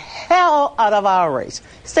 stay the hell out of our race.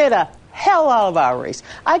 Stay the hell out of our race.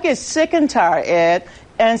 I get sick and tired, Ed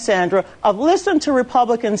and Sandra, of listening to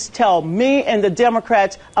Republicans tell me and the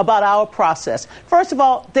Democrats about our process. First of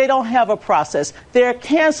all, they don't have a process. They're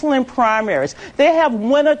canceling primaries. They have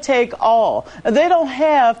winner take all. They don't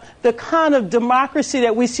have the kind of democracy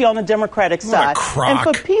that we see on the Democratic side. And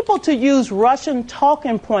for people to use Russian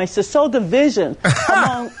talking points to sow division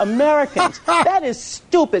among Americans, that is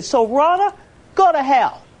stupid. So, Ronna, go to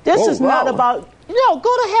hell. This is not about... No,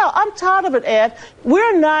 go to hell. I'm tired of it, Ed.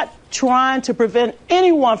 We're not trying to prevent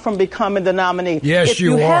anyone from becoming the nominee. Yes, if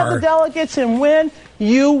you have the delegates and win,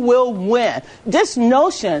 you will win. This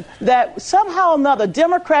notion that somehow or another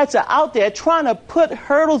Democrats are out there trying to put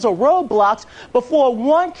hurdles or roadblocks before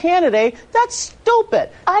one candidate, that's stupid.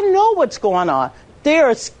 I know what's going on. They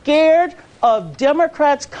are scared of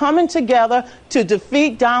Democrats coming together to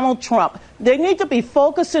defeat Donald Trump. They need to be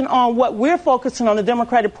focusing on what we're focusing on, the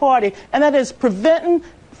Democratic Party, and that is preventing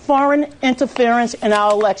foreign interference in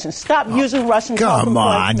our elections. Stop using Russian talking points. Come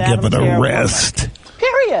on, give it a rest.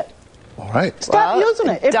 Period. All right. Stop using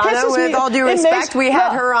it. It Donna, pisses with me. all due respect, we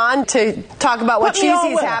had her on to talk about what she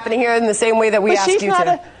sees happening here in the same way that we asked you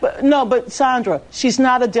to. But Sandra, she's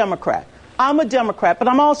not a Democrat. I'm a Democrat, but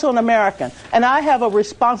I'm also an American, and I have a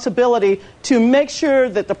responsibility to make sure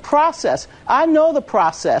that the process, I know the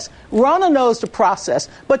process, Ronna knows the process,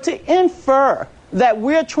 but to infer that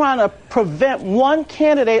we're trying to prevent one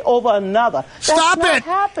candidate over another. Stop That's not it!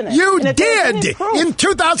 Happening. You did in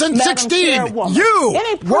 2016. You,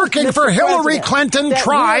 working for Hillary Clinton,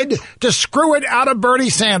 tried to screw it out of Bernie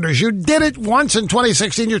Sanders. You did it once in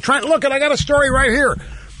 2016. You're trying. Look, I got a story right here.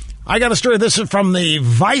 I got a story. This is from the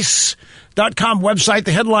Vice.com website.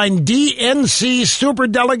 The headline: DNC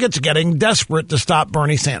superdelegates getting desperate to stop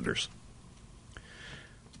Bernie Sanders.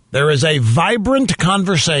 There is a vibrant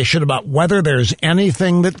conversation about whether there's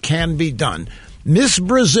anything that can be done. Miss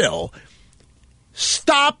Brazile,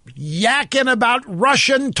 stop yakking about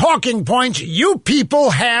Russian talking points. You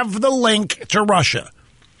people have the link to Russia.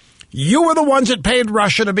 You were the ones that paid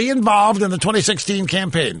Russia to be involved in the 2016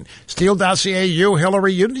 campaign. Steele dossier, you,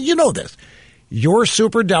 Hillary, you know this. Your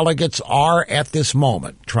superdelegates are at this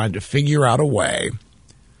moment trying to figure out a way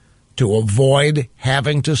to avoid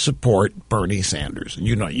having to support Bernie Sanders.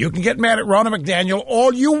 You know, you can get mad at Ronna McDaniel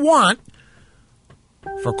all you want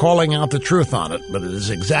for calling out the truth on it, but it is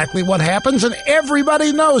exactly what happens, and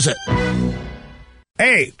everybody knows it.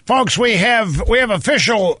 Hey, folks, we have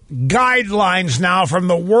official guidelines now from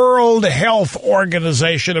the World Health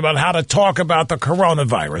Organization about how to talk about the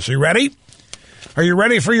coronavirus. Are you ready? Are you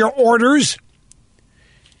ready for your orders?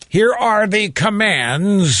 Here are the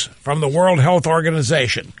commands from the World Health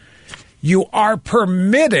Organization. You are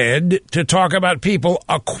permitted to talk about people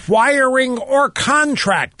acquiring or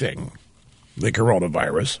contracting the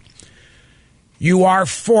coronavirus. You are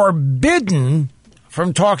forbidden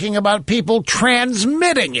from talking about people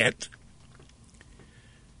transmitting it.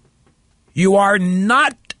 You are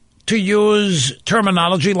not to use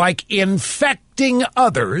terminology like infecting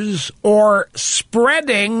others or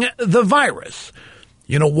spreading the virus.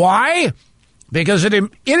 You know why? Because it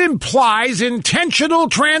implies intentional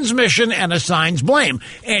transmission and assigns blame.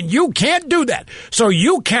 And you can't do that. So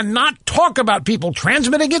you cannot talk about people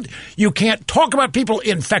transmitting it. You can't talk about people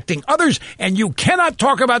infecting others. And you cannot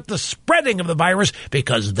talk about the spreading of the virus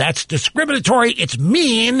because that's discriminatory. It's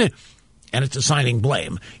mean. And it's assigning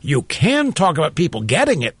blame. You can talk about people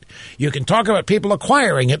getting it. You can talk about people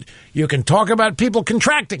acquiring it. You can talk about people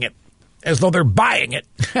contracting it as though they're buying it.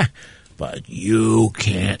 But you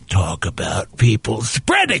can't talk about people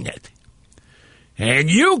spreading it.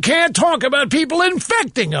 And you can't talk about people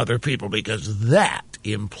infecting other people because that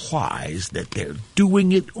implies that they're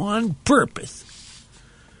doing it on purpose.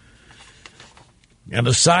 And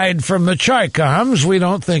aside from the Chi-Coms, we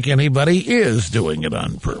don't think anybody is doing it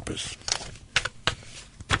on purpose.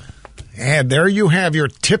 And there you have your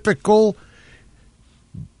typical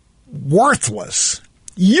worthless,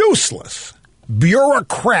 useless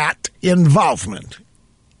bureaucrat involvement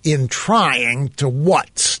in trying to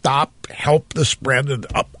what? Stop, help the spread of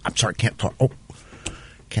I'm sorry, can't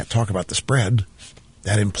talk about the spread.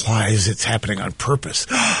 That implies it's happening on purpose.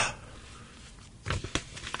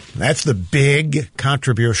 That's the big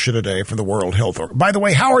contribution today from the World Health Organization. By the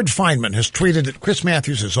way, Howard Fineman has tweeted that Chris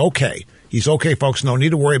Matthews is okay. He's okay, folks. No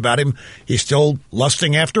need to worry about him. He's still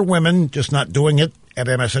lusting after women, just not doing it at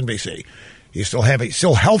MSNBC. He's still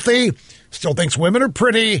healthy, still thinks women are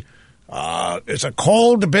pretty. It's a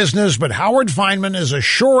cold business, but Howard Fineman is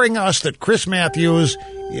assuring us that Chris Matthews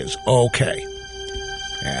is okay.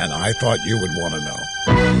 And I thought you would want to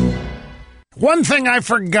know. One thing I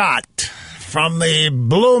forgot from the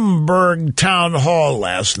Bloomberg town hall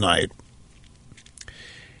last night,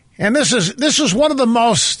 and this is one of the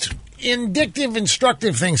most indicative,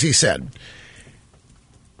 instructive things he said.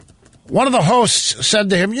 One of the hosts said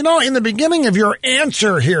to him, in the beginning of your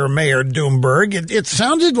answer here, Mayor Bloomberg, it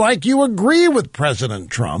sounded like you agree with President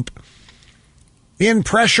Trump in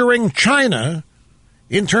pressuring China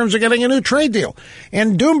in terms of getting a new trade deal.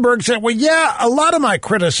 And Bloomberg said, well, yeah, a lot of my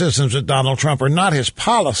criticisms of Donald Trump are not his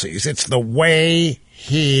policies. It's the way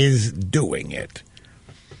he's doing it.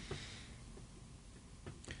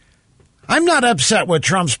 I'm not upset with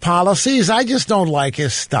Trump's policies. I just don't like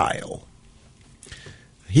his style.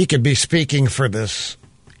 He could be speaking for this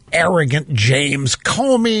arrogant James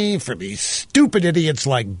Comey, for these stupid idiots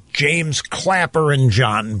like James Clapper and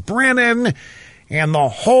John Brennan, and the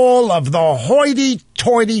whole of the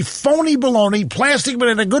hoity-toity, phony baloney, plastic but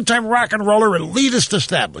in a good time rock and roller elitist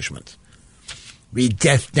establishment. We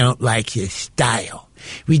just don't like his style.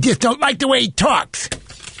 We just don't like the way he talks.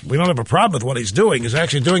 We don't have a problem with what he's doing. He's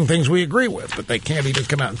actually doing things we agree with, but they can't even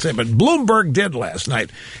come out and say it. But Bloomberg did last night.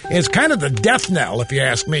 It's kind of the death knell, if you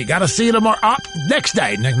ask me. Got to see you tomorrow. Next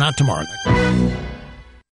day. Not tomorrow.